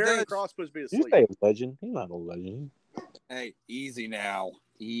does. Cross supposed to be You asleep. say legend. He's not a legend. Hey, easy now.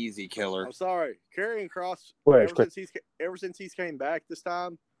 Easy, killer. I'm sorry. Karrion Cross, Where, ever since he's came back this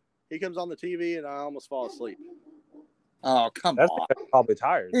time, he comes on the TV and I almost fall asleep. Oh, come That's on. probably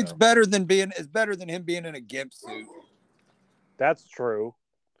tired. It's better than him being in a gimp suit. That's true.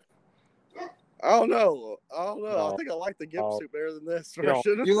 I don't know. No. I think I like the gimp suit better than this You don't-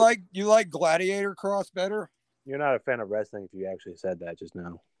 version. You like Gladiator Cross better? You're not a fan of wrestling if you actually said that just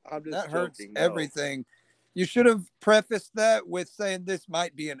now. I'm just That hurts joking, everything. You should have prefaced that with saying this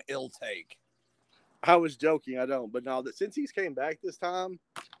might be an ill take. I was joking. I don't. But no, since he's came back this time,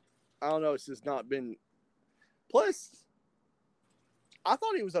 I don't know. It's just not been. Plus, I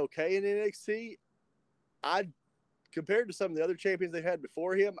thought he was okay in NXT. Compared to some of the other champions they had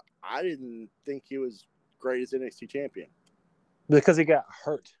before him, I didn't think he was great as NXT champion. Because he got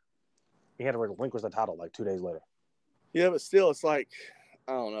hurt. He had to relinquish the title like 2 days later. Yeah, but still, it's like,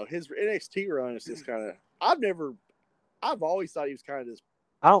 I don't know. His NXT run is just kind of. I've always thought he was kind of just.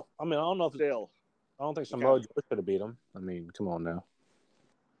 I don't know if still. I don't think Samoa Joe should have beat him. I mean, come on now.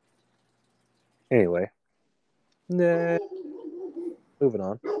 Anyway. Nah. Moving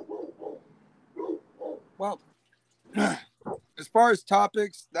on. Well, as far as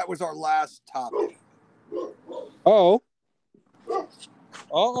topics, that was our last topic. Oh.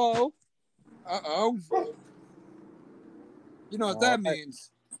 You know what that means?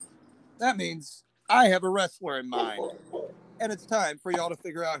 That means I have a wrestler in mind. And it's time for y'all to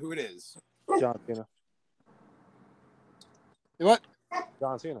figure out who it is. John Cena. What?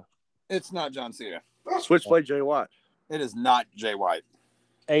 John Cena. It's not John Cena. Switchblade Jay White. It is not Jay White.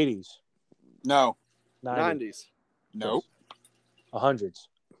 80s. No. 90s. Nope. 100s.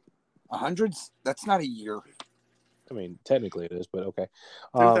 100s? That's not a year. I mean, technically it is, but okay.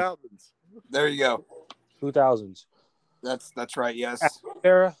 2000s. There you go. 2000s. That's right. Yes.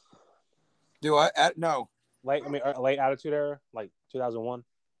 Era. Do I? No. Late Attitude Era, like 2001.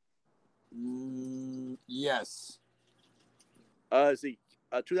 Yes. Is he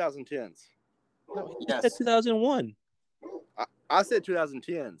 2010s? No, he yes. said 2001. I said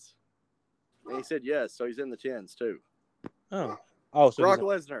 2010s. And he said yes, so he's in the 10s too. So Brock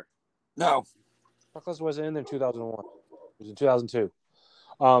Lesnar. No. Brock Lesnar wasn't in there in 2001. It was in 2002.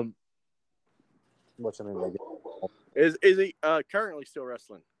 What's the name? Is he currently still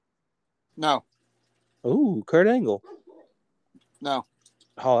wrestling? No. Ooh, Kurt Angle. No.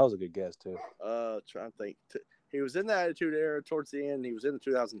 Oh, that was a good guess too. Trying to think. He was in the Attitude Era towards the end. He was in the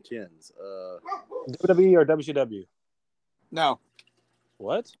 2010s. WWE or WCW? No.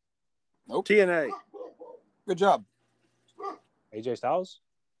 What? Nope. TNA. Good job. AJ Styles?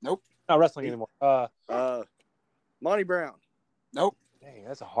 Nope. Not wrestling anymore. Monty Brown. Nope. Dang,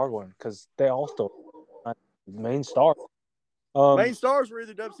 that's a hard one because they all still main star. Main stars were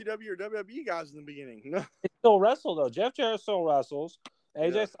either WCW or WWE guys in the beginning. No. They still wrestle though. Jeff Jarrett still wrestles.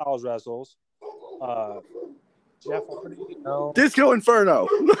 AJ Styles wrestles. Jeff Hardy, Disco Inferno.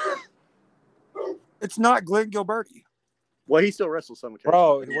 It's not Glenn Gilberti. Well, he still wrestles some occasions.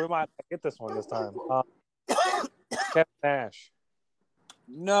 Bro, where might I get this one this time? Kevin Nash.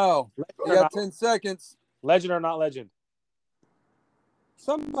 No. You got 10 seconds. Legend or not legend?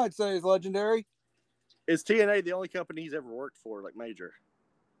 Some might say he's legendary. Is TNA the only company he's ever worked for, like major?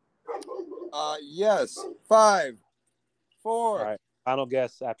 Yes. 5, 4. All right. Final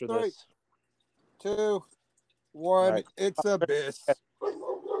guess after 3, this. 2, 1. Right. It's Abyss.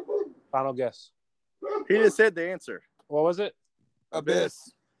 Final guess. He just said the answer. What was it?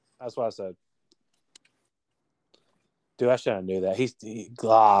 Abyss. That's what I said. Dude, I should have knew that.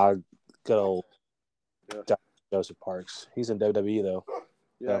 Good old Joseph Parks. He's in WWE though.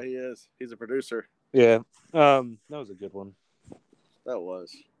 Yeah, he is. He's a producer. Yeah. That was a good one. That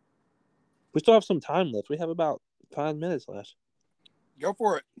was. We still have some time left. We have about 5 minutes left. Go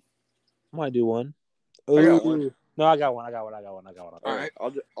for it. I might do one. I got one. No, I got one. All right.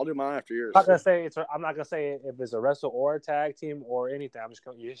 I'll do mine after yours. I'm not gonna say if it's a wrestle or a tag team or anything.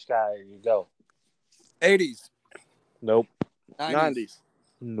 You just gotta go. 80s. Nope. 90s.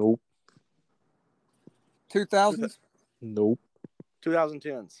 Nope. 2000s. Nope.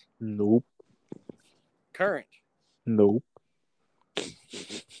 2010s. Nope. Current. Nope.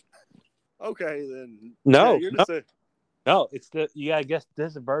 Okay, then. No. Yeah, you're just No, it's you gotta guess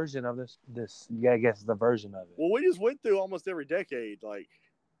this version of this. You gotta guess the version of it. Well, we just went through almost every decade. Like,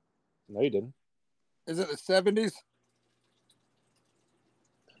 No, you didn't. Is it the 70s?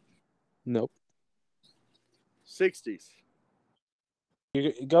 Nope. 60s.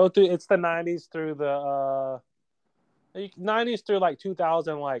 You go through. It's the 90s through the 90s through like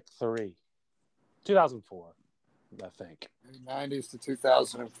 2003, 2004, I think. 90s to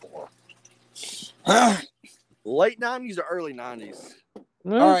 2004. Late 90s or early 90s? All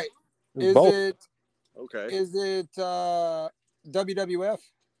right. Both. Okay. Is it WWF?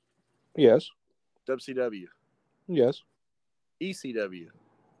 Yes. WCW? Yes. ECW?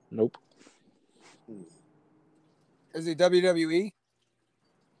 Nope. Is it WWE?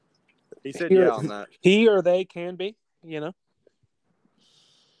 He said yeah on that. He or they can be, you know.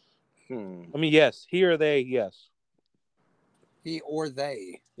 I mean, yes. He or they, yes. He or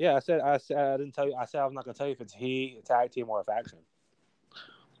they. Yeah, I said I didn't tell you. I said I was not going to tell you if it's he, a tag team, or a faction.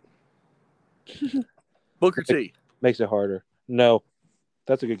 Booker T. Makes it harder. No.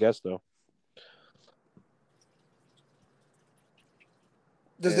 That's a good guess, though.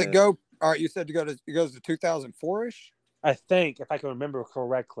 Does it go? All right, you said it goes to 2004-ish? I think, if I can remember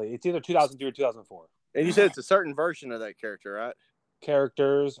correctly, it's either 2003 or 2004. And you said it's a certain version of that character, right?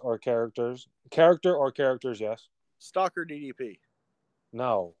 Character or characters, yes. Stalker DDP.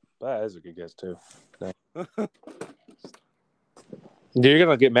 No, that is a good guess, too. No. You're going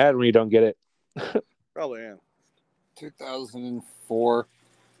to get mad when you don't get it. Probably am. 2004.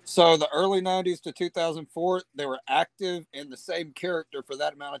 So the early 90s to 2004, they were active in the same character for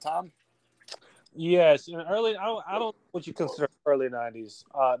that amount of time? Yes, in early. I don't what you consider early 90s.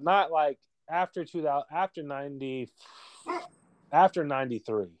 Not like after 2000, after 90, after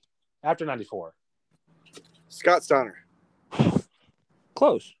 93, after 94. Scott Steiner.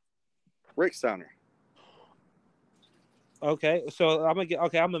 Close. Rick Steiner. Okay, so I'm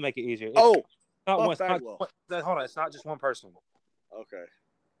gonna make it easier. Hold on, it's not just one person. Okay.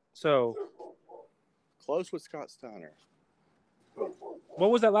 So close with Scott Steiner. What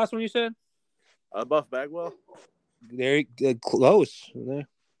was that last one you said? Buff Bagwell. Very close.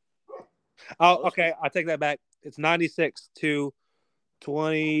 Oh, okay. I take that back. It's 96 to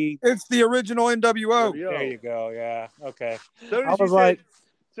 20. It's the original NWO. There you go. Yeah. Okay. Soon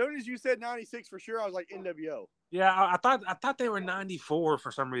as you said 96 for sure, I was like NWO. Yeah, I thought they were 94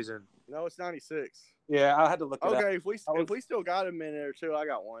 for some reason. No, it's 96. Yeah, I had to look it up. Okay, if we still got a minute or two, I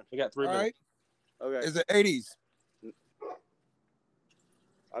got one. We got 3 minutes. Right. Okay. Is it 80s?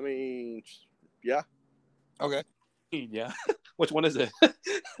 I mean, yeah. Okay. Yeah. Which one is it?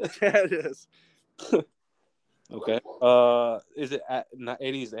 Yeah, it is. Okay. Is it at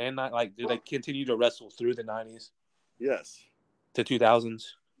 80s and not like? Do they continue to wrestle through the 90s? Yes. To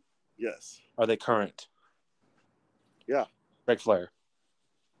 2000s? Yes. Are they current? Yeah. Ric Flair?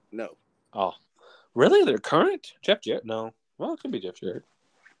 No. Oh, really? They're current? Jeff Jarrett? No. Well, it could be Jeff Jarrett.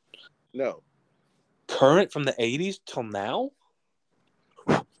 No. Current from the 80s till now?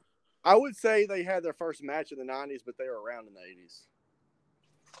 I would say they had their first match in the 90s, but they were around in the 80s.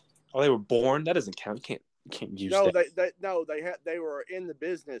 Oh, they were born? That doesn't count. You can't use that. They were in the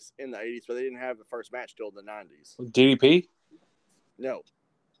business in the 80s, but they didn't have the first match till the 90s. DDP? No.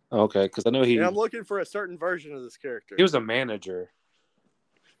 Okay, because I know And I'm looking for a certain version of this character. He was a manager.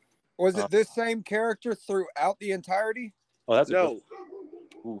 Was it this same character throughout the entirety? Oh, that's no.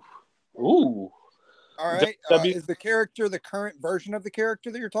 Ooh. All right. Is the character the current version of the character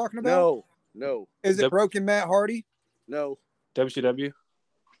that you're talking about? No. Is it Broken Matt Hardy? No. WCW?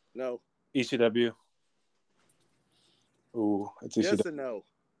 No. ECW? Ooh, it's ECW. Yes and no.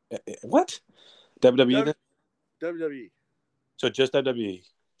 What? WWE then? WWE. So just WWE?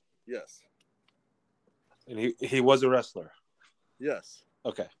 Yes. And he was a wrestler? Yes.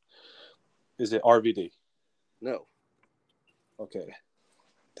 Okay. Is it RVD? No. Okay.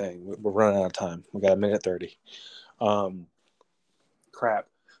 Dang, we're running out of time. We got 1:30. Crap.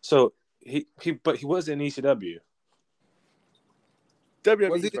 So he was in ECW.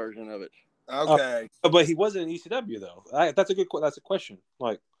 WWE's version of it. Okay. But he wasn't in ECW though. That's a question.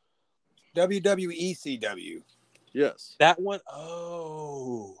 Like WWECW. Yes. That one.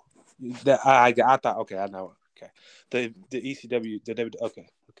 Oh. That I thought. Okay, I know. Okay. The ECW. The W. Okay.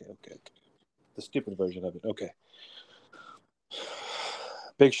 The stupid version of it. Okay.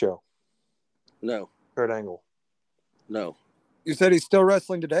 Big Show. No. Kurt Angle. No. You said he's still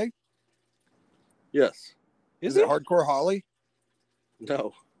wrestling today? Yes. Is it Hardcore Holly?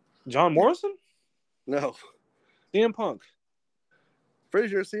 No. John Morrison? No. CM Punk. Pretty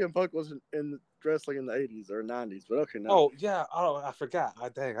sure CM Punk wasn't in wrestling in the 80s or 90s, but okay, no. Oh, yeah. Oh, I forgot. I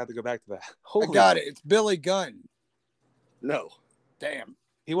had to go back to that. I got it. It's Billy Gunn. No. Damn.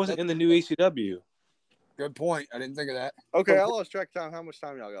 He wasn't in the new ECW. Good point. I didn't think of that. Okay, I lost track of time. How much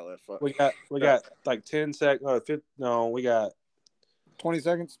time y'all got left? We got like 10 seconds. No, we got 20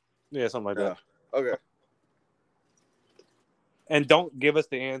 seconds. Yeah, something like that. Okay. And don't give us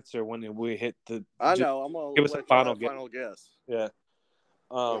the answer when we hit the. I know. I'm gonna give us a final guess. Yeah.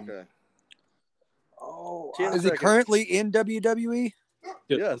 Okay. Oh, 10 Is he seconds. currently in WWE?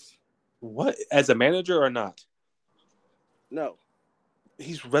 Yes. What, as a manager or not? No.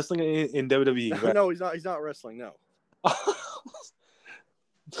 He's wrestling in WWE. Right? No, he's not. He's not wrestling. No.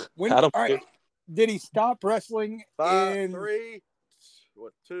 When, All all right. Did he stop wrestling 5, in 3,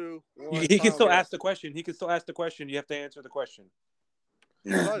 2, 1. He can still ask the question. He can still ask the question. You have to answer the question.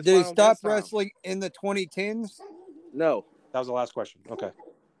 Did he stop wrestling in the 2010s? No. That was the last question. Okay.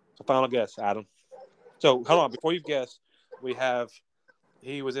 So final guess, Adam. So hold on. Before you guess, we have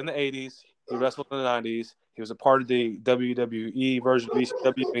he was in the 80s. He wrestled in the 90s. He was a part of the WWE version of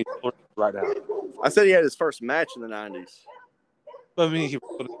ECW right now. I said he had his first match in the 90s. I mean,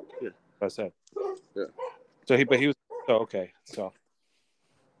 I said. Yeah. So he was. So okay. So.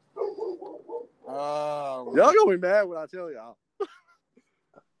 Y'all gonna be mad when I tell y'all.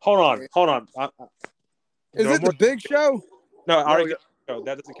 Hold on. Is it the Big Show? No, I already. No,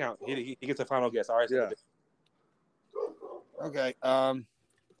 that doesn't count. He gets a final guess. All right. Yeah. Okay.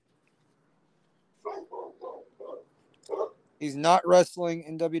 He's not wrestling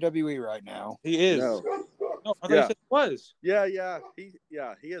in WWE right now. He is. No, I thought you said he was. Yeah. He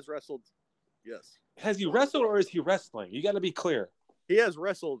has wrestled. Yes. Has he wrestled or is he wrestling? You got to be clear. He has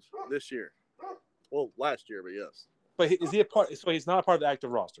wrestled this year. Well, last year, but yes. But is he a part? So he's not a part of the active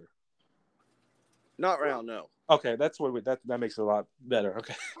roster. Not round, no. Okay, that's what that makes it a lot better.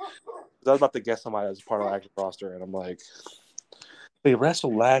 Okay, I was about to guess somebody as part of the active roster, and I'm like, they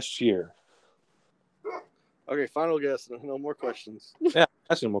wrestled last year. Okay, final guess. No more questions. Yeah,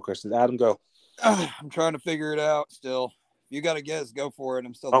 that's no more questions. Adam, go. I'm trying to figure it out still. If you got a guess, go for it.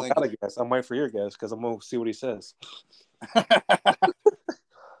 I'm still I don't thinking. got a guess. I'm waiting for your guess because I'm going to see what he says.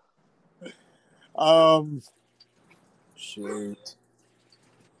 Shoot.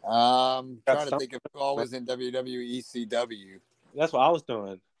 Trying to think of who all was in WWECW. That's what I was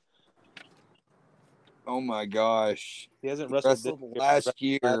doing. Oh my gosh. He hasn't wrestled last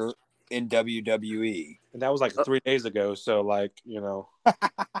year in WWE. And that was like 3 days ago. So, like, you know.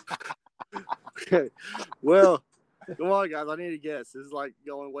 Okay. Well, come on, guys. I need a guess. This is like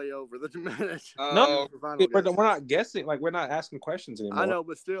going way over the minute. No, we're not guessing. Like, we're not asking questions anymore. I know,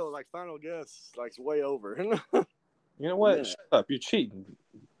 but still, like, final guess, like, it's way over. You know what? Shut up. You're cheating.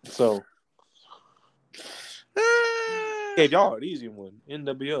 So, gave y'all an easy one.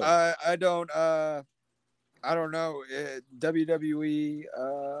 NWO. I don't know. WWE.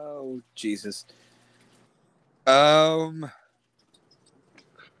 Oh, Jesus. I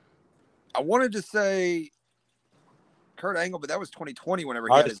wanted to say Kurt Angle, but that was 2020 whenever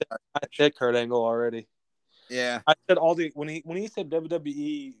he had I said Kurt Angle already. Yeah. I said all the when he said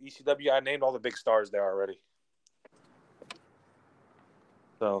WWE, ECW, I named all the big stars there already.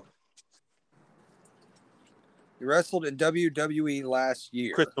 So he wrestled in WWE last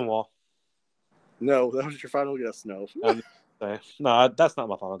year. Kristen Wall. No, that was your final guess. No. No, that's not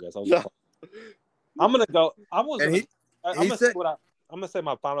my final guess. I'm gonna go. I'm gonna say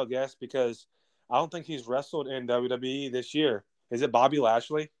my final guess because I don't think he's wrestled in WWE this year. Is it Bobby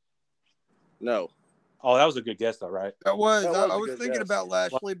Lashley? No. Oh, that was a good guess, though, right? I was thinking about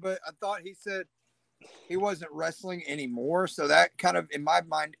Lashley, but I thought he said he wasn't wrestling anymore, so that kind of, in my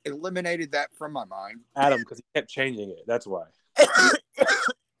mind, eliminated that from my mind. Adam, because he kept changing it. That's why.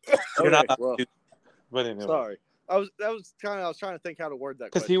 But anyway. Sorry. I was trying to think how to word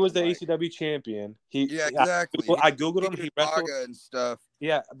that because he was the ECW champion. Exactly. I googled him. He wrestled and stuff.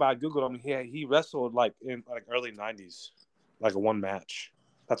 Yeah, but I googled him. He wrestled like in like early '90s, like a one match.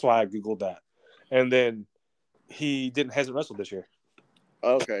 That's why I googled that. And then he hasn't wrestled this year.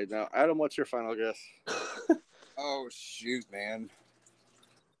 Okay, now Adam, what's your final guess? Oh shoot, man.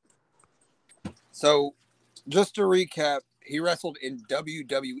 So, just to recap, he wrestled in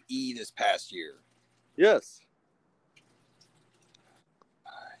WWE this past year. Yes.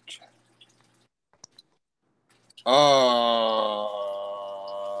 Oh,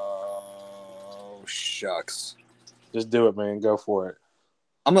 shucks. Just do it, man. Go for it.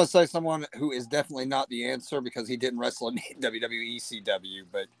 I'm going to say someone who is definitely not the answer because he didn't wrestle in WWE ECW,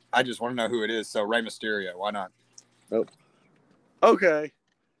 but I just want to know who it is. So, Rey Mysterio. Why not? Nope. Okay.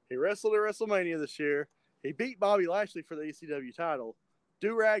 He wrestled at WrestleMania this year. He beat Bobby Lashley for the ECW title.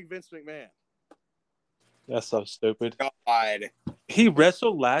 Do-rag Vince McMahon. That's so stupid. God. He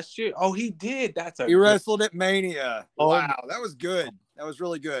wrestled last year? Oh, he did. He wrestled at Mania. Oh, wow. That was good. That was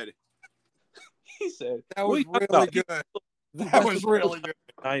really good. He said. That was really good. That was really good.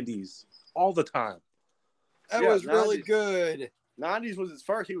 90s. All the time. That was really good. '90s was his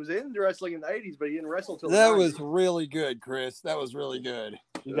first. He was in wrestling in the '80s, but he didn't wrestle until That the 90s. was really good, Chris. That was really good.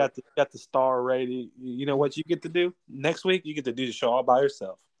 You got the star rating. You know what you get to do next week? You get to do the show all by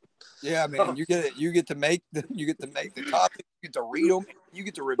yourself. Yeah, man. You get to make the topic. You get to read them. You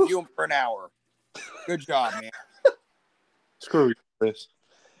get to review them for an hour. Good job, man. Screw you, Chris.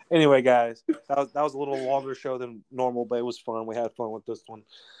 Anyway, guys, that was a little longer show than normal, but it was fun. We had fun with this one.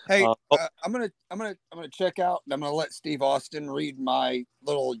 Hey, I'm gonna check out. I'm gonna let Steve Austin read my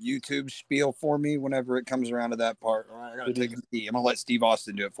little YouTube spiel for me whenever it comes around to that part. All right, I gotta take a pee. I'm gonna let Steve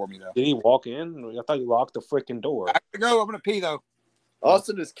Austin do it for me though. Did he walk in? I thought you locked the freaking door. I gotta go. I'm gonna pee though.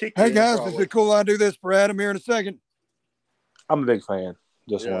 Austin is kicking. Hey guys, is it cool I do this for Adam here in a second? I'm a big fan.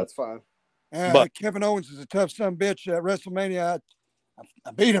 That's fine. But Kevin Owens is a tough son of a bitch at WrestleMania.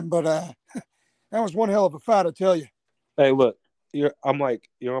 I beat him, but that was one hell of a fight, I tell you. Hey, look, you're one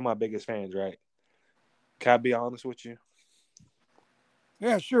of my biggest fans, right? Can I be honest with you?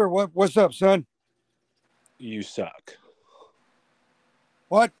 Yeah, sure. What's up, son? You suck.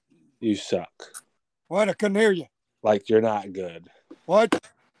 What? You suck. What? I couldn't hear you. Like, you're not good. What?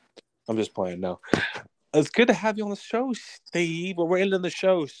 I'm just playing. No. It's good to have you on the show, Steve. We're ending the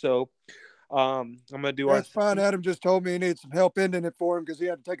show, so I'm gonna do That's fine. Adam just told me he needs some help ending it for him because he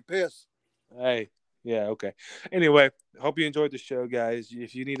had to take a piss. Hey, yeah, okay. Anyway, hope you enjoyed the show, guys.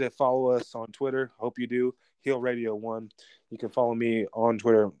 If you need to follow us on Twitter, hope you do. Heel Radio 1. You can follow me on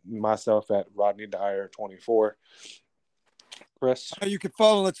Twitter, myself at Rodney Dyer 24. Chris, You can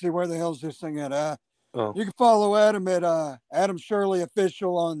follow. Let's see, where the hell's this thing at? Oh. You can follow Adam at Adam Shirley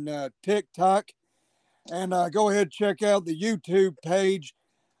Official on TikTok, and go ahead and check out the YouTube page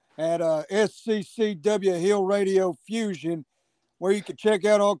at SCCW Heel Radio Fusion, where you can check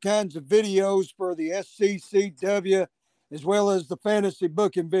out all kinds of videos for the SCCW, as well as the fantasy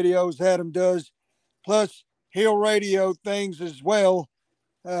booking videos Adam does, plus Heel Radio things as well.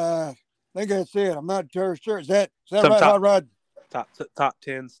 I think that's it. I'm not sure. Is that right, HotRod? Top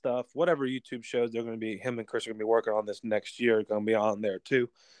 10 stuff, whatever YouTube shows they're going to be, him and Chris are going to be working on this next year, going to be on there too.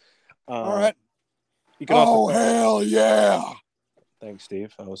 All right. You can also hell yeah. Thanks,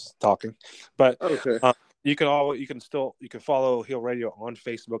 Steve. I was talking, but okay. You can follow Heel Radio on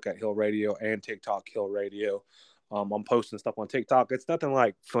Facebook at Heel Radio and TikTok Heel Radio. I'm posting stuff on TikTok. It's nothing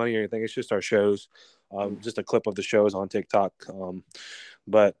like funny or anything. It's just our shows, just a clip of the shows on TikTok.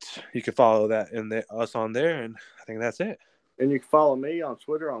 But you can follow that and us on there, and I think that's it. And you can follow me on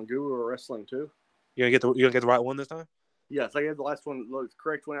Twitter on Guru Wrestling too. You gonna get the right one this time? Yes, I got the last one. The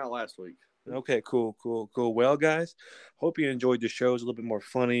correct one out last week. Okay, cool. Well, guys, hope you enjoyed the shows. A little bit more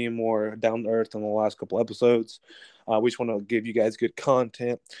funny, more down to earth than the last couple episodes. We just want to give you guys good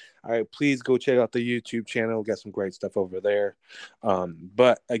content. All right, please go check out the YouTube channel. We got some great stuff over there.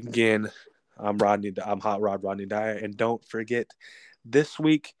 But again, I'm HotRod Rodney Dyer, and don't forget, this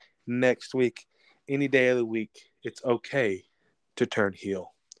week, next week, any day of the week, it's okay to turn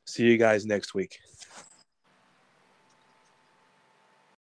heel. See you guys next week.